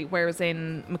 Exactly. Whereas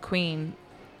in McQueen,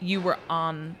 you were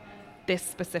on this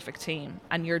specific team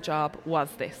and your job was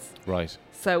this. Right.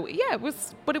 So yeah, it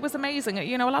was amazing.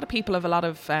 You know, a lot of people have a lot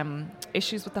of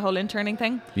issues with the whole interning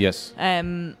thing. Yes.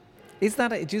 Is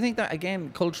that? Do you think that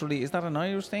again culturally is that an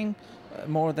Irish thing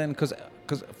more than because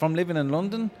from living in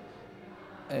London,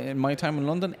 in my time in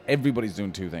London, everybody's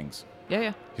doing two things.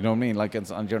 Yeah. You know what I mean? Like,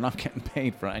 and you're not getting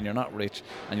paid for it, and you're not rich,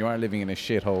 and you are living in a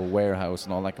shithole warehouse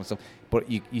and all that kind of stuff. But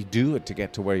you do it to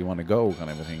get to where you want to go, kind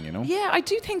of a thing, you know? Yeah, I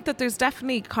do think that there's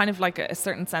definitely kind of like a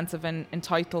certain sense of an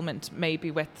entitlement,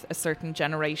 maybe with a certain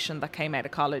generation that came out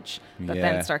of college that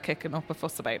then start kicking up a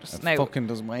fuss about it. Now, fucking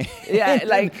does my yeah,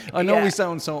 like I know we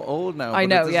sound so old now. I but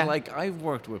know, it's yeah. Like I've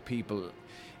worked with people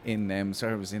in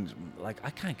service in like I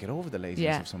can't get over the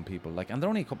laziness of some people. Like, and they're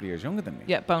only a couple of years younger than me.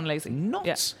 Yeah, bone lazy.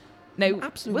 Nuts. Yeah. Now,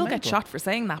 Absolute we'll get mental. shot for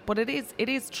saying that, but it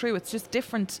is true. It's just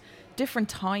different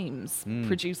times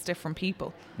produce different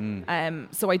people.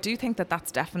 So I do think that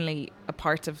that's definitely a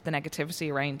part of the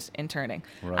negativity around interning.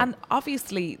 Right. And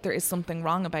obviously there is something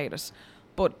wrong about it.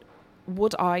 But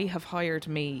would I have hired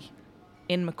me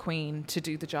in McQueen to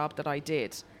do the job that I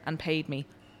did and paid me?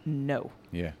 No.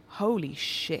 Yeah. Holy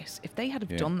shit. If they had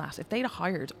have done that, if they'd have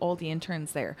hired all the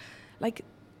interns there, like,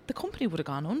 the company would have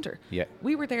gone under. Yeah.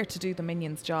 We were there to do the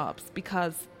minions' jobs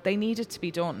because they needed to be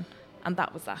done, and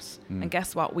that was that. And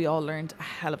guess what? We all learned a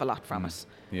hell of a lot from it.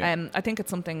 Yeah. I think it's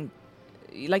something,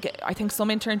 like, I think some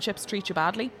internships treat you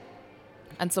badly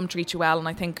and some treat you well. And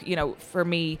I think, you know, for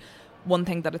me, one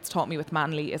thing that it's taught me with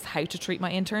Manly is how to treat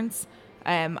my interns.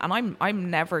 And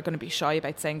I'm never going to be shy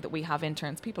about saying that we have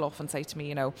interns. People often say to me,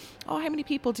 you know, oh, how many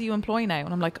people do you employ now?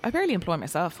 And I'm like, I barely employ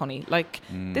myself, honey. Like,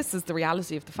 this is the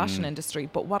reality of the fashion industry.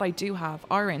 But what I do have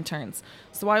are interns.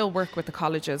 So I'll work with the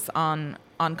colleges on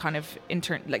kind of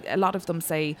intern. Like, a lot of them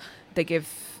say they give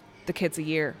the kids a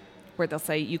year where they'll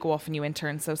say you go off and you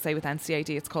intern. So say with NCAD,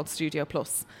 it's called Studio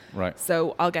Plus. Right.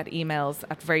 So I'll get emails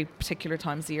at very particular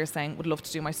times of the year saying, would love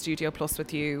to do my Studio Plus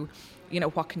with you. You know,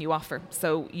 what can you offer?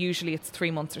 So usually it's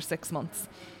 3 months or 6 months.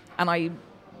 And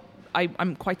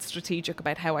I'm quite strategic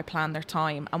about how I plan their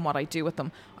time and what I do with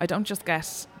them. I don't just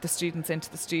get the students into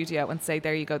the studio and say,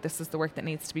 there you go, this is the work that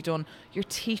needs to be done. You're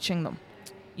teaching them.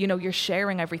 You know, you're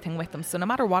sharing everything with them. So no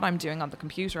matter what I'm doing on the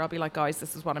computer, I'll be like, guys,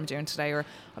 this is what I'm doing today. Or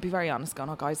I'll be very honest, going,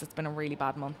 oh, guys, it's been a really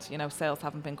bad month. You know, sales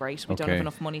haven't been great. We don't have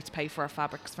enough money to pay for our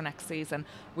fabrics for next season.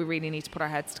 We really need to put our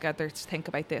heads together to think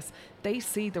about this. They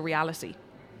see the reality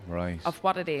of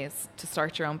what it is to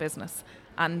start your own business.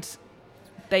 And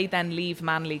they then leave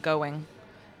Manly going,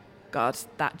 God,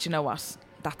 that, do you know what?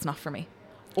 That's not for me.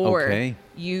 Or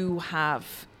you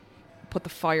have put the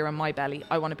fire in my belly.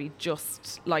 I want to be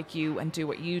just like you and do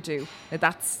what you do. Now,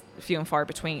 that's few and far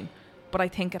between. But I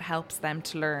think it helps them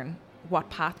to learn what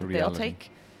path they'll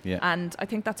take. Yeah. And I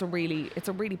think it's a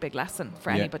really big lesson for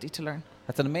anybody to learn.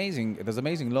 There's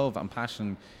amazing love and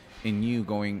passion in you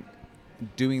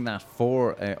doing that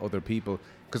for other people.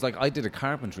 Because like I did a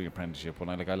carpentry apprenticeship when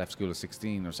I left school at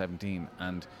 16 or 17,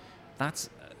 and that's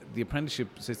the apprenticeship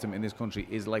system in this country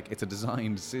is like it's a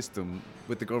designed system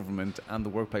with the government and the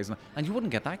workplace, and you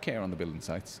wouldn't get that care on the building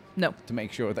sites. No. To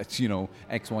make sure that, you know,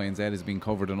 X, Y, and Z is being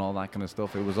covered and all that kind of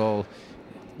stuff. It was all,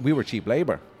 we were cheap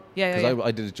labour. Yeah. Because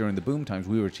I did it during the boom times.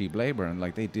 We were cheap labour, and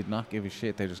like they did not give a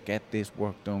shit. They just get this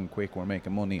work done quick. We're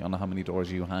making money on how many doors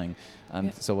you hang,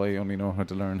 and so I only know how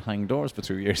to learn hang doors for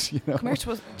 2 years. You know. Come here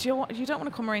to us. You don't want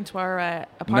to come around to our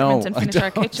apartment and finish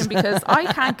our kitchen because I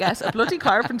can't get a bloody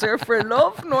carpenter for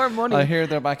love nor money. I hear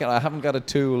they're back. I haven't got a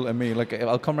tool in me. Like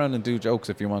I'll come around and do jokes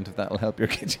if you want, if that'll help your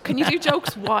kitchen. Can you do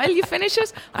jokes while you finish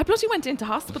it? I bloody went into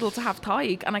hospital to have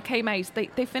Thaig, and I came out.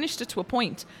 They finished it to a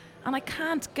point. And I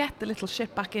can't get the little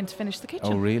shit back in to finish the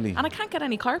kitchen. Oh, really? And I can't get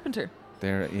any carpenter.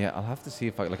 I'll have to see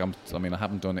if I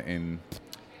haven't done it in,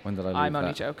 when did I leave I'm that?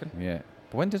 only joking. Yeah.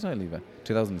 But when did I leave it?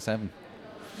 2007.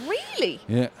 Really?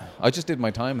 Yeah. I just did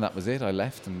my time and that was it. I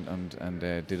left and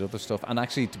did other stuff. And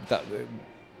actually,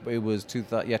 it was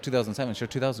 2007. Sure,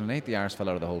 2008, the arse fell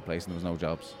out of the whole place and there was no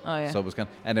jobs. Oh, yeah. So it was and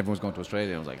everyone was going to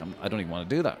Australia. I was like, I don't even want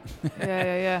to do that.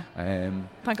 Yeah.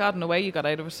 Thank God in a way you got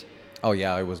out of it. Oh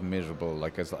yeah, I was miserable.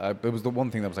 Like it was the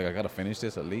one thing that was like I got to finish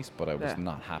this at least, but I was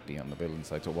not happy on the building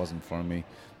site, so it wasn't for me.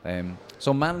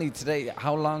 So Manly today,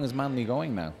 how long is Manly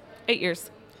going now? 8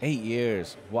 years. 8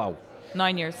 years. Wow.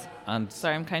 9 years. And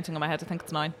sorry, I'm counting on my head. I think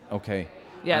it's 9. Okay.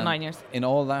 Yeah, and 9 years. In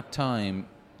all that time,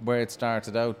 where it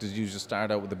started out, did you just start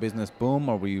out with the business boom,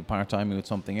 or were you part-time with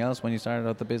something else when you started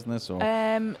out the business? Or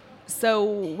so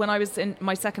when I was in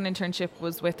my second internship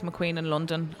was with McQueen in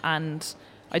London, and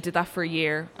I did that for a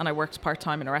year, and I worked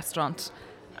part-time in a restaurant.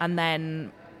 And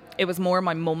then it was more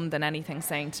my mum than anything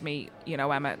saying to me, you know,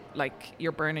 Emma, like,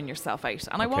 you're burning yourself out.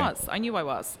 And I knew I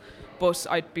was. But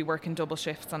I'd be working double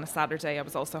shifts on a Saturday. I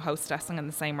was also hostessing in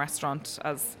the same restaurant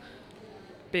as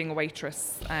being a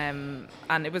waitress. And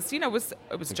it was, you know,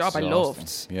 it was a job I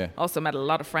loved. Yeah. Also met a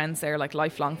lot of friends there, like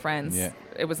lifelong friends. Yeah.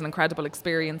 It was an incredible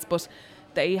experience. But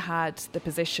they had the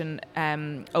position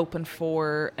open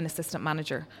for an assistant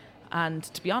manager. And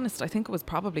to be honest, I think it was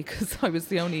probably because I was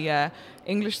the only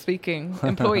English-speaking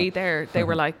employee there. They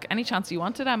were like, any chance you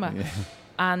wanted, Emma? Yeah.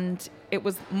 And it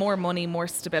was more money, more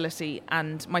stability.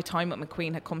 And my time at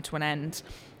McQueen had come to an end.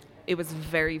 It was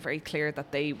very, very clear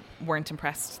that they weren't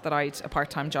impressed that I'd a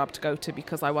part-time job to go to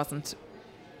because I wasn't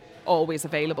always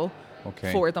available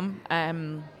for them.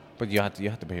 But you had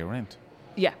to pay your rent.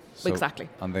 Yeah, exactly.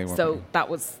 And they weren't so that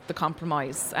was the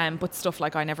compromise. But stuff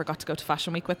like I never got to go to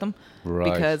Fashion Week with them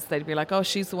because they'd be like, oh,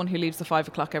 she's the one who leaves at 5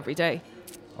 o'clock every day.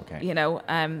 Okay. You know,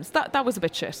 so that was a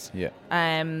bit shit. Yeah.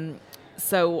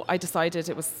 So I decided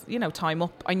it was, you know, time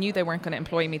up. I knew they weren't going to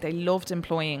employ me. They loved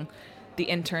employing the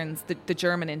interns, the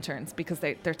German interns, because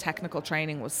their technical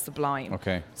training was sublime.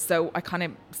 Okay. So I kind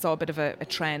of saw a bit of a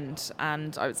trend,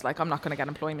 and I was like, I'm not going to get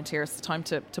employment here. It's time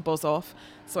to buzz off.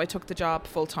 So I took the job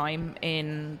full time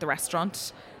in the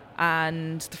restaurant,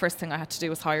 and the first thing I had to do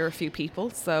was hire a few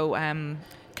people. So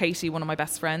Katie, one of my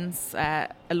best friends,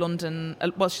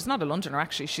 well, she's not a Londoner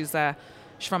actually. She's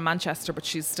from Manchester, but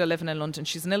she's still living in London.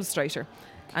 She's an illustrator,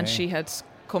 and she had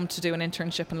come to do an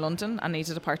internship in London and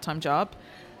needed a part-time job.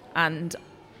 And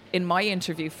in my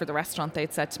interview for the restaurant,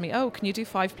 they'd said to me, oh, can you do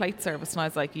 5 plate service? And I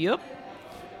was like, yep.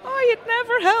 I had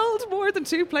never held more than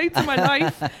 2 plates in my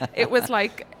life. It was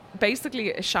like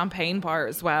basically a champagne bar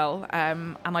as well.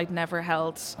 And I'd never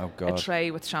held a tray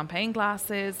with champagne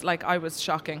glasses. Like, I was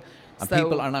shocking. And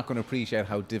people are not going to appreciate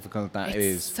how difficult that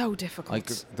is. It's so difficult. Like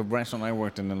the restaurant I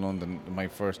worked in London, my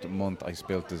first month, I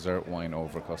spilled dessert wine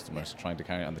over customers trying to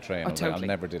carry it on the tray. And I was like, I'll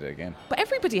never do it again. But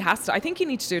everybody has to. I think you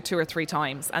need to do it 2 or 3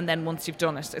 times. And then once you've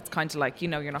done it, it's kind of like, you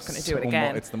know, you're not going to do it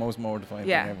again. It's the most mortifying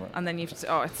thing ever. And then you've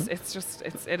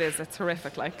it's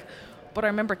horrific. Like, but I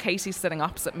remember Katie sitting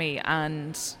opposite me,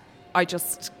 and I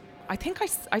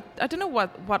don't know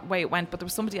what way it went, but there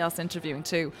was somebody else interviewing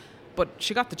too. But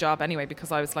she got the job anyway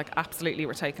because I was like, absolutely,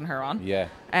 we're taking her on. Yeah.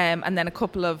 And then a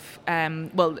couple of,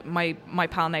 my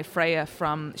pal now Freya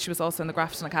she was also in the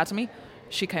Grafton Academy.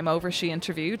 She came over, she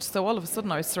interviewed. So all of a sudden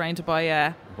I was surrounded by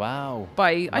I don't know.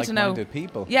 Like-minded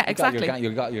people. Yeah, exactly.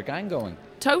 You got your gang going.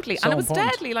 Totally. So and it was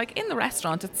important. deadly. Like, in the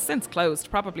restaurant, it's since closed,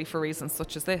 probably for reasons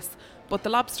such as this. But the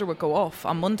lobster would go off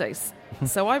on Mondays.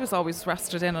 So I was always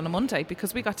rested in on a Monday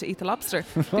because we got to eat the lobster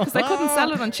because they couldn't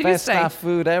sell it on Tuesday. Best staff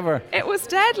food ever. It was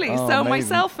deadly. Oh, so amazing.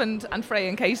 Myself and Freya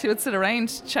and Katie would sit around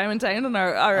chowing down on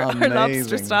our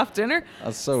lobster staff dinner.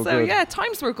 That's so good. So yeah,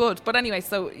 times were good. But anyway,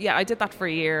 so yeah, I did that for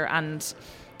a year, and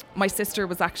my sister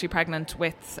was actually pregnant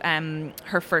with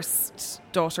her first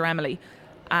daughter, Emily,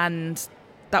 and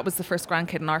that was the first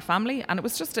grandkid in our family. And it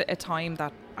was just a time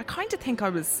that I kind of think I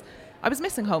was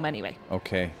missing home anyway.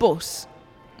 Okay. But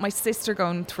my sister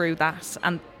going through that,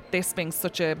 and this being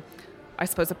such a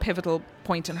pivotal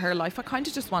point in her life, I kind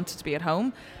of just wanted to be at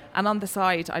home. And on the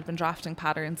side, I'd been drafting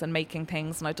patterns and making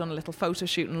things, and I'd done a little photo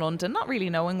shoot in London, not really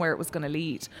knowing where it was going to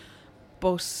lead.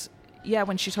 But yeah,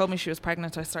 when she told me she was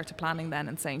pregnant, I started planning then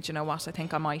and saying, do you know what, I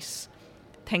think I might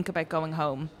think about going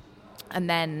home. And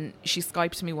then she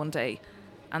Skyped me one day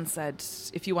and said,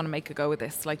 if you want to make a go of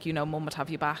this, like, you know, Mum would have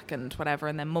you back and whatever.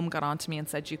 And then Mum got on to me and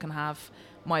said, you can have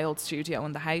my old studio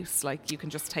in the house, like, you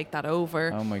can just take that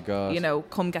over. Oh my God. You know,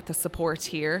 come get the support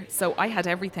here. So I had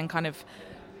everything kind of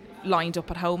lined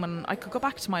up at home, and I could go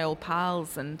back to my old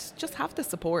pals and just have the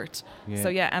support. Yeah. So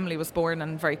yeah, Emily was born,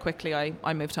 and very quickly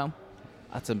I moved home.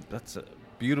 That's a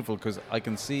beautiful, because I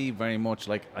can see very much,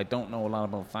 like, I don't know a lot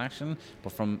about fashion,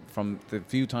 but from the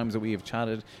few times that we have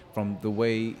chatted, from the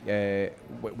way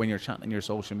when you're chatting your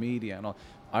social media and all,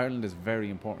 Ireland is very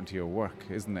important to your work,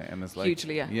 isn't it? And it's like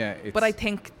hugely, yeah. Yeah. But I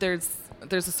think there's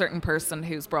a certain person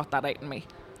who's brought that out in me.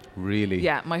 Really?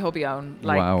 Yeah, my hubby own.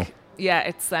 Like, wow. Yeah,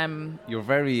 it's You're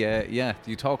very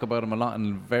you talk about him a lot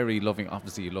and very loving.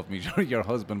 Obviously, you love me, your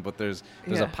husband, but there's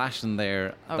a passion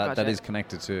there that is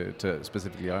connected to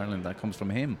specifically Ireland that comes from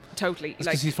him. Totally.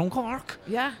 Because he's from Cork.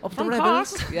 Yeah, up from the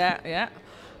Rebels. Cork. Yeah.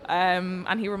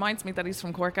 And he reminds me that he's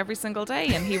from Cork every single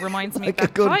day, and he reminds me Like that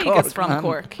a good Kaig is Cork from man.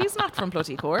 Cork. He's not from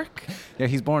bloody Cork. Yeah,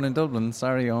 he's born in Dublin.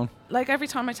 Sorry, Owen. Like, every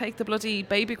time I take the bloody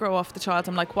baby grow off the child,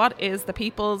 I'm like, what is the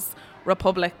people's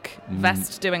Republic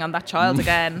vest doing on that child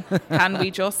again? Can we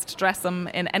just dress him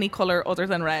in any colour other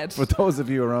than red? For those of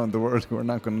you around the world who are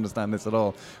not going to understand this at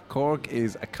all, Cork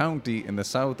is a county in the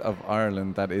south of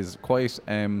Ireland that is quite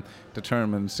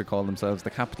determined to call themselves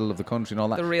the capital of the country and all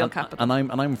that. The real capital.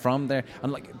 And I'm from there.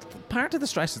 And like part of the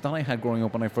stresses that I had growing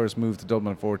up when I first moved to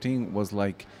Dublin at 14 was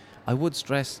like, I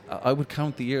would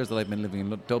count the years that I've been living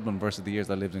in Dublin versus the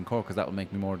years I lived in Cork, because that would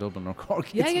make me more Dublin or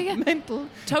Cork. Yeah. Mental.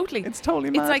 Totally. It's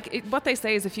totally mad. It's like what they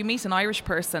say is if you meet an Irish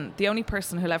person, the only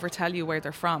person who'll ever tell you where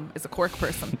they're from is a Cork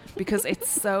person, because it's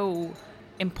so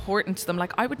important to them.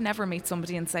 Like, I would never meet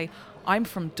somebody and say, I'm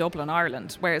from Dublin,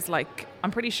 Ireland, whereas like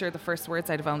I'm pretty sure the first words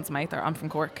out of Owen's mouth are, I'm from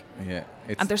Cork. Yeah.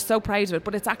 And they're so proud of it,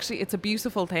 but it's a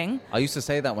beautiful thing. I used to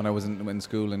say that when I was in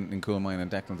school in Coolmine and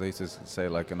Declan. I used to say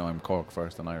like, you know, I'm Cork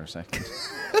first and Irish second.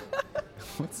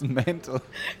 It's mental.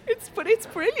 But it's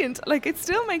brilliant. Like, it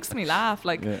still makes me laugh.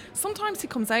 Like, sometimes he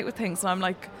comes out with things and I'm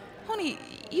like, honey,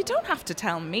 you don't have to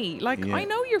tell me. Like, I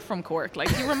know you're from Cork.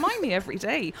 Like, you remind me every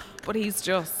day. But he's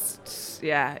just,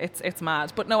 it's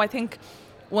mad. But no, I think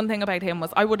one thing about him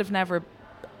was I would have never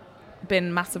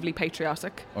been massively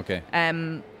patriotic. Okay.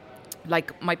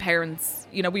 Like, my parents,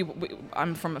 you know,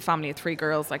 I'm from a family of 3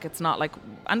 girls. Like, it's not like,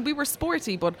 and we were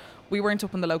sporty, but we weren't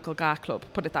up in the local GAA club,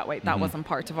 put it that way. That wasn't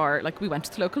part of our, like, we went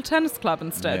to the local tennis club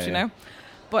instead, you know.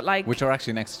 But like, which are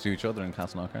actually next to each other in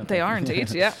Castleknock, aren't they? They are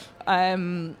indeed, yeah.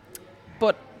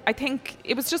 But I think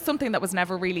it was just something that was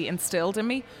never really instilled in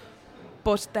me.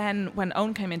 But then when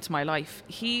Owen came into my life,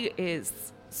 he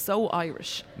is so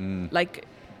Irish. Like,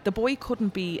 the boy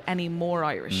couldn't be any more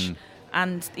Irish.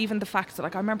 And even the fact that,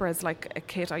 like, I remember as like a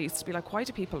kid, I used to be like, why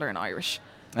do people learn Irish?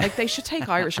 Like, they should take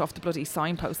Irish off the bloody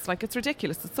signposts. Like, it's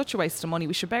ridiculous. It's such a waste of money.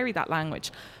 We should bury that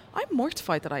language. I'm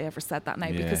mortified that I ever said that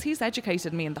now, because he's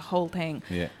educated me in the whole thing.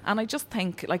 And I just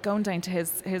think, like, going down to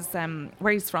his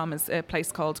where he's from is a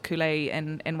place called Coolay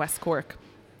in West Cork.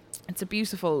 It's a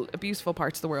beautiful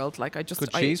part of the world. Like, I just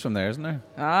good cheese from there, isn't there?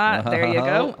 There you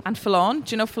go. And Fallon.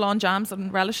 Do you know Fallon jams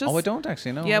and relishes? Oh, I don't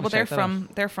actually know. Yeah, well, they're from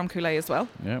Coolay as well.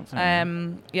 Yeah.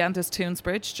 And there's Toons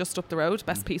Bridge just up the road.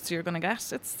 Best pizza you're going to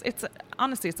get. It's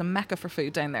honestly, it's a mecca for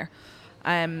food down there.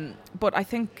 But I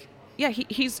think,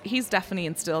 he's definitely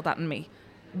instilled that in me.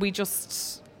 We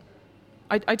just,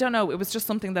 I don't know. It was just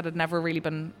something that had never really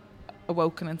been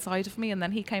awoken inside of me, and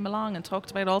then he came along and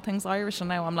talked about all things Irish, and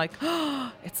now I'm like,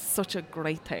 oh, it's such a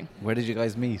great thing. Where did you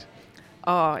guys meet?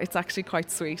 Oh, it's actually quite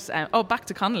sweet. Back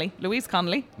to Connolly, Louise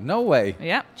Connolly. No way.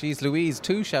 Yeah. Geez, Louise,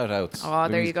 2 shout outs. Oh,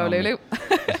 Louise there you go, Connolly.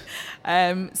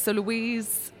 Lulu. So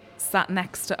Louise sat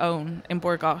next to Owen in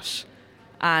Borgosh,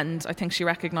 and I think she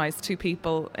recognised 2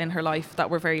 people in her life that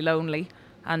were very lonely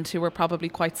and who were probably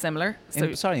quite similar. So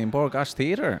in Borgosh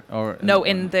Theatre? Or no,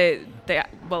 in the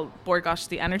Borgosh,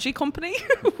 the energy company,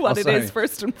 it is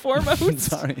first and foremost.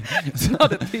 Sorry. It's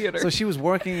not a theatre. So she was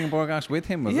working in Borgosh with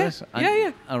him, was it?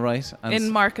 Yeah. All right. And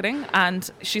in marketing, and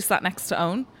she sat next to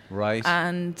Owen. Right.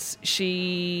 And do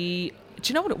you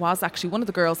know what it was, actually? One of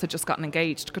the girls had just gotten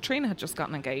engaged. Katrina had just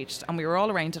gotten engaged, and we were all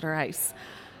around at her house.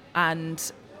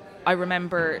 And I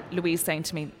remember Louise saying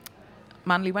to me,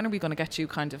 Manly, when are we going to get you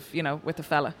kind of, you know, with a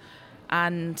fella?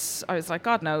 And I was like,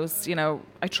 God knows, you know,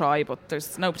 I try, but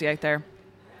there's nobody out there.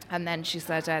 And then she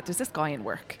said, there's this guy in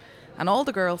work. And all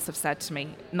the girls have said to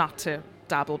me not to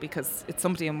dabble because it's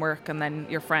somebody in work and then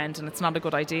your friend and it's not a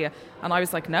good idea. And I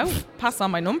was like, no, pass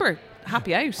on my number.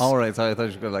 Happy out. All right, so I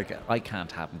thought you were like, I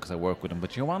can't have him because I work with him,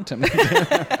 but you want him. No,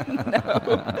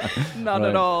 not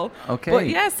at all. Okay. But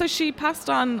yeah, so she passed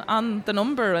on the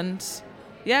number, and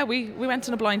we went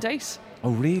on a blind date.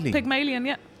 Oh, really? Pygmalion,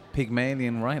 yeah.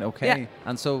 Pygmalion, right, okay. Yeah.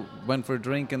 And so went for a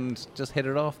drink and just hit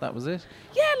it off, that was it?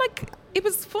 Yeah, like, it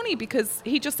was funny because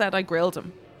he just said I grilled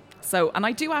him. So, and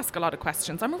I do ask a lot of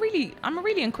questions. I'm a really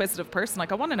inquisitive person.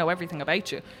 Like, I want to know everything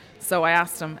about you. So I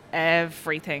asked him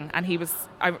everything, and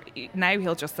now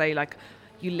he'll just say, like,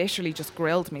 you literally just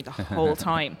grilled me the whole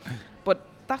time. But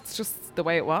that's just the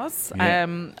way it was. Yeah.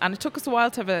 And it took us a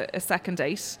while to have a second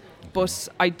date. But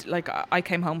I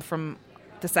came home from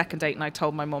the second date and I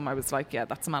told my mum, I was like, yeah,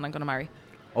 that's the man I'm going to marry.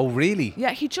 Oh, really?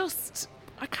 Yeah,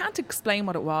 I can't explain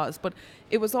what it was, but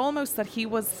it was almost that he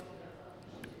was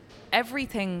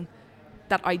everything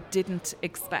that I didn't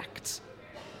expect.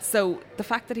 So the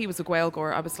fact that he was a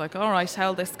Gaeilgeoir, I was like, all right,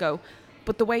 how'll this go?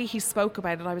 But the way he spoke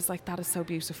about it, I was like, that is so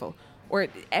beautiful. Or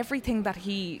everything that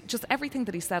he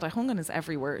said, I hung on his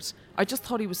every word. I just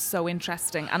thought he was so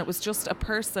interesting, and it was just a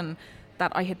person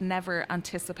that I had never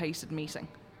anticipated meeting.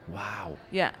 Wow.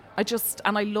 Yeah, I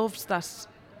loved that.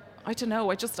 I don't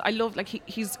know. I love, like,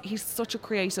 he's such a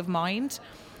creative mind,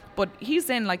 But he's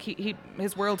in, like,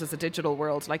 his world is a digital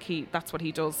world. Like, that's what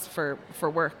he does for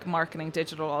work, marketing,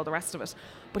 digital, all the rest of it.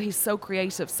 But he's so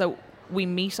creative. So we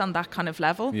meet on that kind of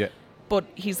level. Yeah. But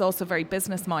he's also very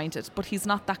business minded. But he's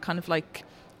not that kind of like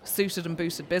suited and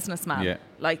booted businessman. Yeah.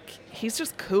 Like, he's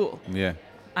just cool. Yeah.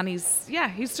 And he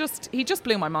just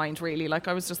blew my mind, really. Like,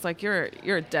 I was just like, you're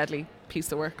a deadly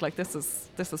piece of work. Like, this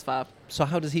is fab. So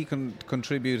how does he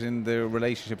contribute in the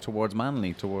relationship towards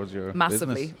Manly, towards your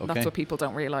Massively. business? Okay. That's what people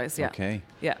don't realise. Yeah. Okay.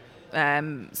 Yeah.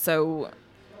 So,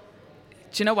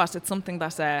 do you know what? It's something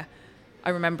that I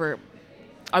remember.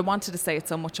 I wanted to say it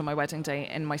so much on my wedding day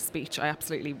in my speech. I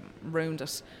absolutely ruined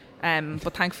it.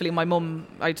 But thankfully, my mum,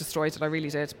 I destroyed it. I really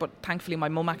did. But thankfully, my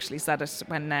mum actually said it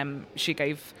when she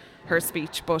gave her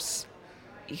speech. But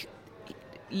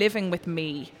living with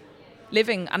me,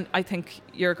 and I think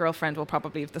your girlfriend will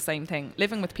probably have the same thing.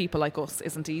 Living with people like us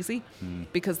isn't easy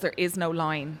because there is no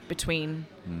line between,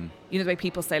 you know, the way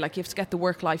people say, like, you have to get the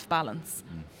work-life balance.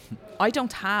 I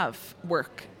don't have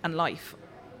work and life.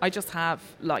 I just have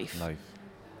life.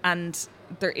 And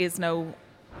there is no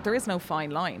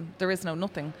fine line. There is no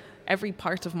nothing. Every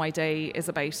part of my day is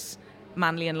about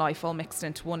Manly and life all mixed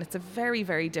into one. It's a very,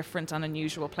 very different and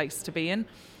unusual place to be in.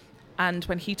 And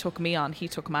when he took me on, he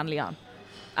took Manly on.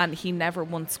 And he never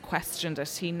once questioned it.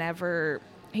 He never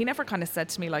kind of said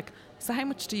to me, like, so how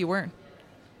much do you earn?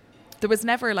 There was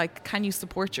never like, can you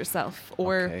support yourself?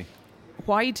 Or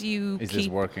why do you Is this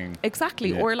working?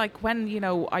 Exactly. Yeah. Or like when, you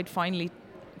know, I'd finally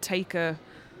take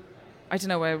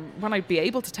when I'd be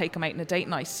able to take him out on a date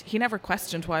night, he never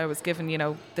questioned why I was given, you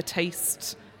know, the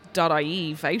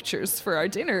taste.ie vouchers for our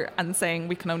dinner and saying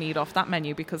we can only eat off that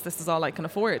menu because this is all I can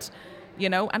afford, you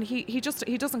know. And he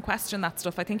doesn't question that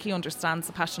stuff. I think he understands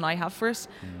the passion I have for it,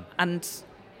 and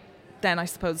then I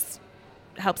suppose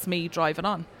helps me drive it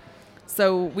on.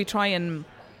 So we try and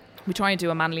do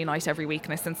a Manly night every week,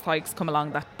 and since Tig's come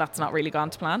along, that's not really gone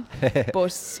to plan.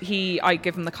 But I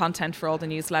give him the content for all the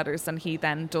newsletters, and he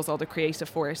then does all the creative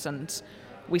for it, and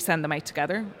we send them out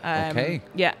together. Okay.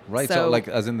 Yeah. Right. So like,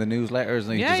 as in the newsletters,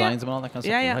 and he designs them and all that kind of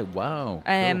stuff. Yeah. Right. Wow.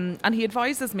 Cool. And he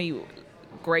advises me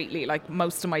greatly. Like,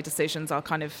 most of my decisions, I'll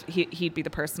kind of he'd be the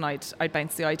person I'd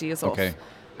bounce the ideas off. Okay.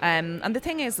 And the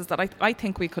thing is that I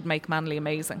think we could make Manly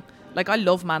amazing. Like, I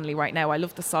love Manly right now. I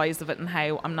love the size of it and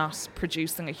how I'm not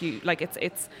producing a huge, like,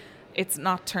 it's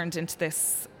not turned into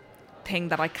this thing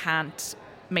that I can't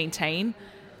maintain.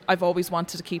 I've always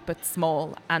wanted to keep it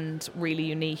small and really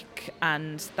unique,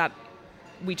 and that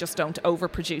we just don't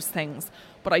overproduce things.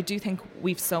 But I do think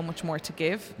we've so much more to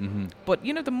give. But,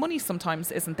 you know, the money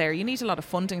sometimes isn't there. You need a lot of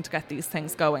funding to get these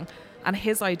things going. And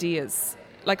his ideas,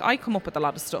 like, I come up with a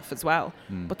lot of stuff as well,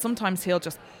 but sometimes he'll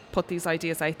just put these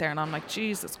ideas out there, and I'm like,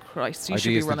 Jesus Christ, you should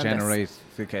be running ideas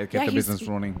to get the business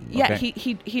running. Yeah,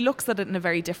 okay. He looks at it in a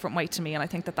very different way to me, and I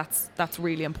think that's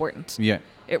really important. Yeah,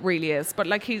 it really is. But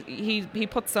like, he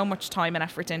puts so much time and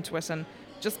effort into it, and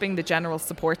just being the general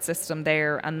support system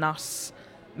there, and not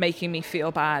making me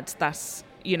feel bad that,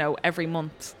 you know, every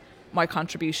month my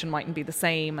contribution mightn't be the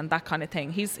same and that kind of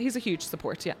thing. He's a huge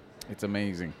support. Yeah, it's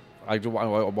amazing. I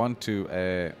want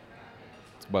to,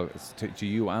 well, to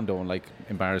you and Owen, like,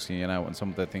 embarrassing you now, and some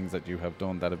of the things that you have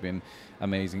done that have been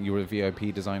amazing. You were a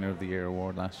VIP Designer of the Year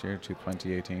award last year,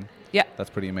 2018. Yeah. That's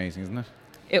pretty amazing, isn't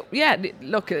it?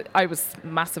 Look, I was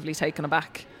massively taken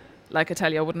aback. Like, I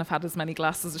tell you, I wouldn't have had as many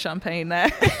glasses of champagne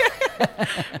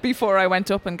before I went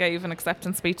up and gave an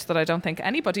acceptance speech that I don't think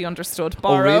anybody understood.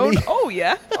 Oh, really? Oh,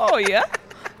 yeah.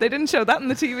 They didn't show that on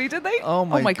the TV, did they? Oh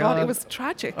my God, it was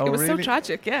tragic. Oh, it was really? so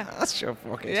tragic, yeah. That's sure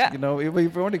fucking. Yeah. You know, you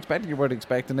weren't expecting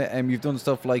it. You've done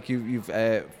stuff like you've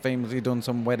famously done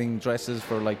some wedding dresses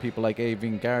for like people like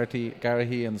Avian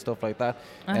Garahy and stuff like that.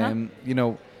 You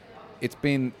know, it's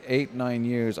been 8-9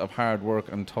 years of hard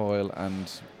work and toil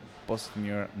and busting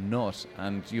your nut,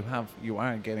 and you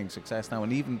are getting success now,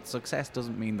 and even success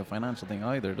doesn't mean the financial thing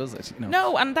either, does it? You know?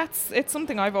 No, and it's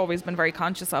something I've always been very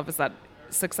conscious of, is that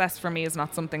success for me is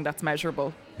not something that's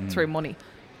measurable through money.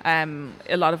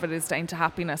 A lot of it is down to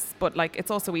happiness, but like,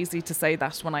 it's also easy to say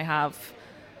that when I have,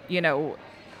 you know,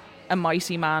 a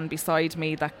mighty man beside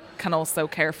me that can also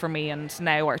care for me and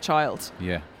now our child.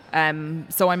 Yeah.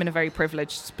 So I'm in a very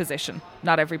privileged position.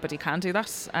 Not everybody can do that.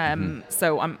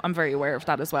 So I'm very aware of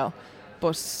that as well.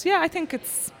 But yeah, I think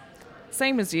it's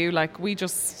same as you. Like, we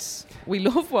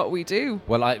love what we do.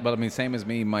 Well, I mean, same as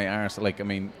me. My arse. Like, I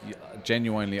mean,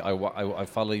 genuinely, I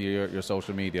follow your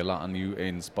social media a lot, and you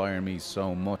inspire me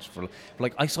so much. For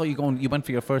like, I saw you went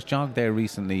for your first jog there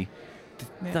recently.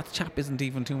 That chap isn't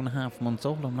even 2.5 months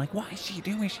old. I'm like, what is she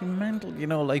doing? Is she mental? You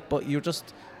know, like, but you're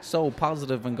just so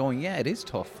positive and going, yeah, it is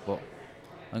tough, but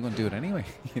I'm going to do it anyway,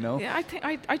 you know? Yeah, I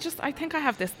think I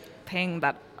have this thing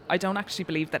that I don't actually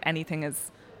believe that anything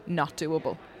is not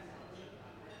doable.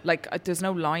 Like, there's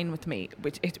no line with me,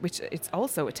 which it's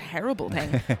also a terrible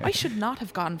thing. I should not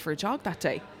have gone for a jog that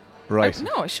day. Right.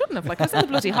 I shouldn't have. Like, I was in the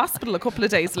bloody hospital a couple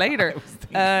of days later.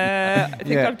 I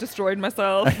think I've destroyed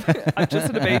myself. I've just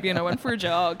had a baby and I went for a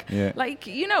jog. Yeah. Like,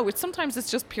 sometimes it's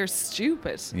just pure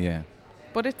stupid. Yeah.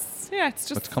 But it's just...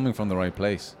 But it's coming from the right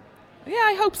place. Yeah,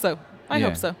 I hope so. I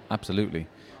hope so. Absolutely.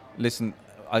 Listen,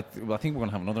 I think we're going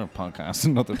to have another podcast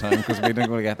another time because we're not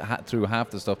going to get through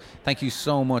half the stuff. Thank you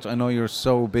so much. I know you're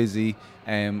so busy.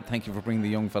 Thank you for bringing the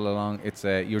young fella along. It's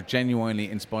you're genuinely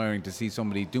inspiring to see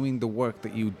somebody doing the work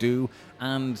that you do,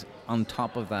 and on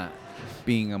top of that,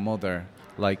 being a mother.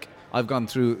 Like, I've gone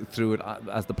through it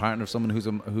as the partner of someone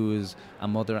who is a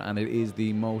mother, and it is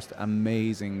the most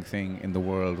amazing thing in the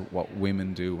world what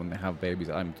women do when they have babies.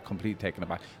 I'm completely taken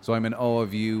aback. So I'm in awe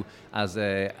of you as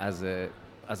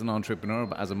an entrepreneur,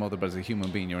 but as a mother, but as a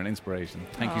human being. You're an inspiration.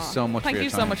 Thank you so much for your time.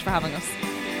 Thank you so much for having us.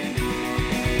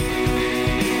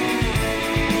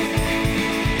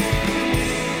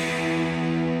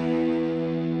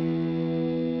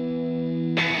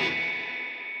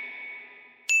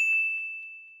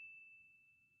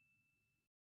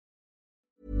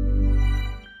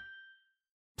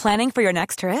 Planning for your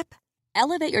next trip?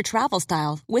 Elevate your travel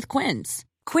style with Quince.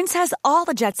 Quince has all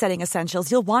the jet-setting essentials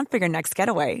you'll want for your next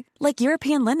getaway, like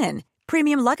European linen,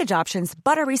 premium luggage options,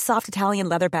 buttery soft Italian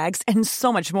leather bags, and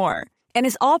so much more. And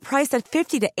is all priced at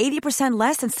 50 to 80%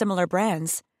 less than similar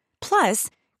brands.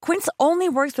 Plus, Quince only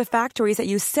works with factories that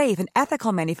use safe and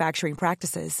ethical manufacturing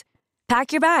practices.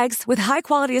 Pack your bags with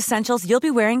high-quality essentials you'll be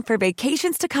wearing for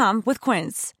vacations to come with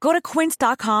Quince. Go to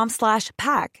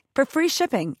quince.com/pack for free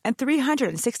shipping and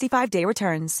 365-day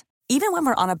returns. Even when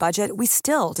we're on a budget, we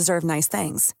still deserve nice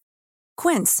things.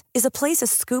 Quince is a place to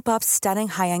scoop up stunning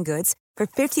high-end goods for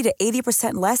 50 to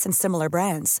 80% less than similar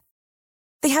brands.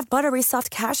 They have buttery soft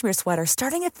cashmere sweaters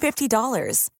starting at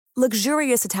 $50,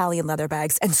 luxurious Italian leather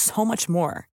bags, and so much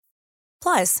more.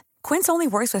 Plus, Quince only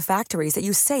works with factories that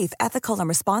use safe, ethical, and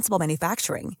responsible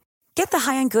manufacturing. Get the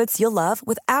high-end goods you'll love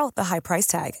without the high price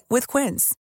tag with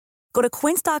Quince. Go to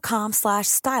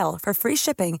quince.com/style for free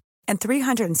shipping and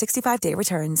 365-day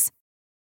returns.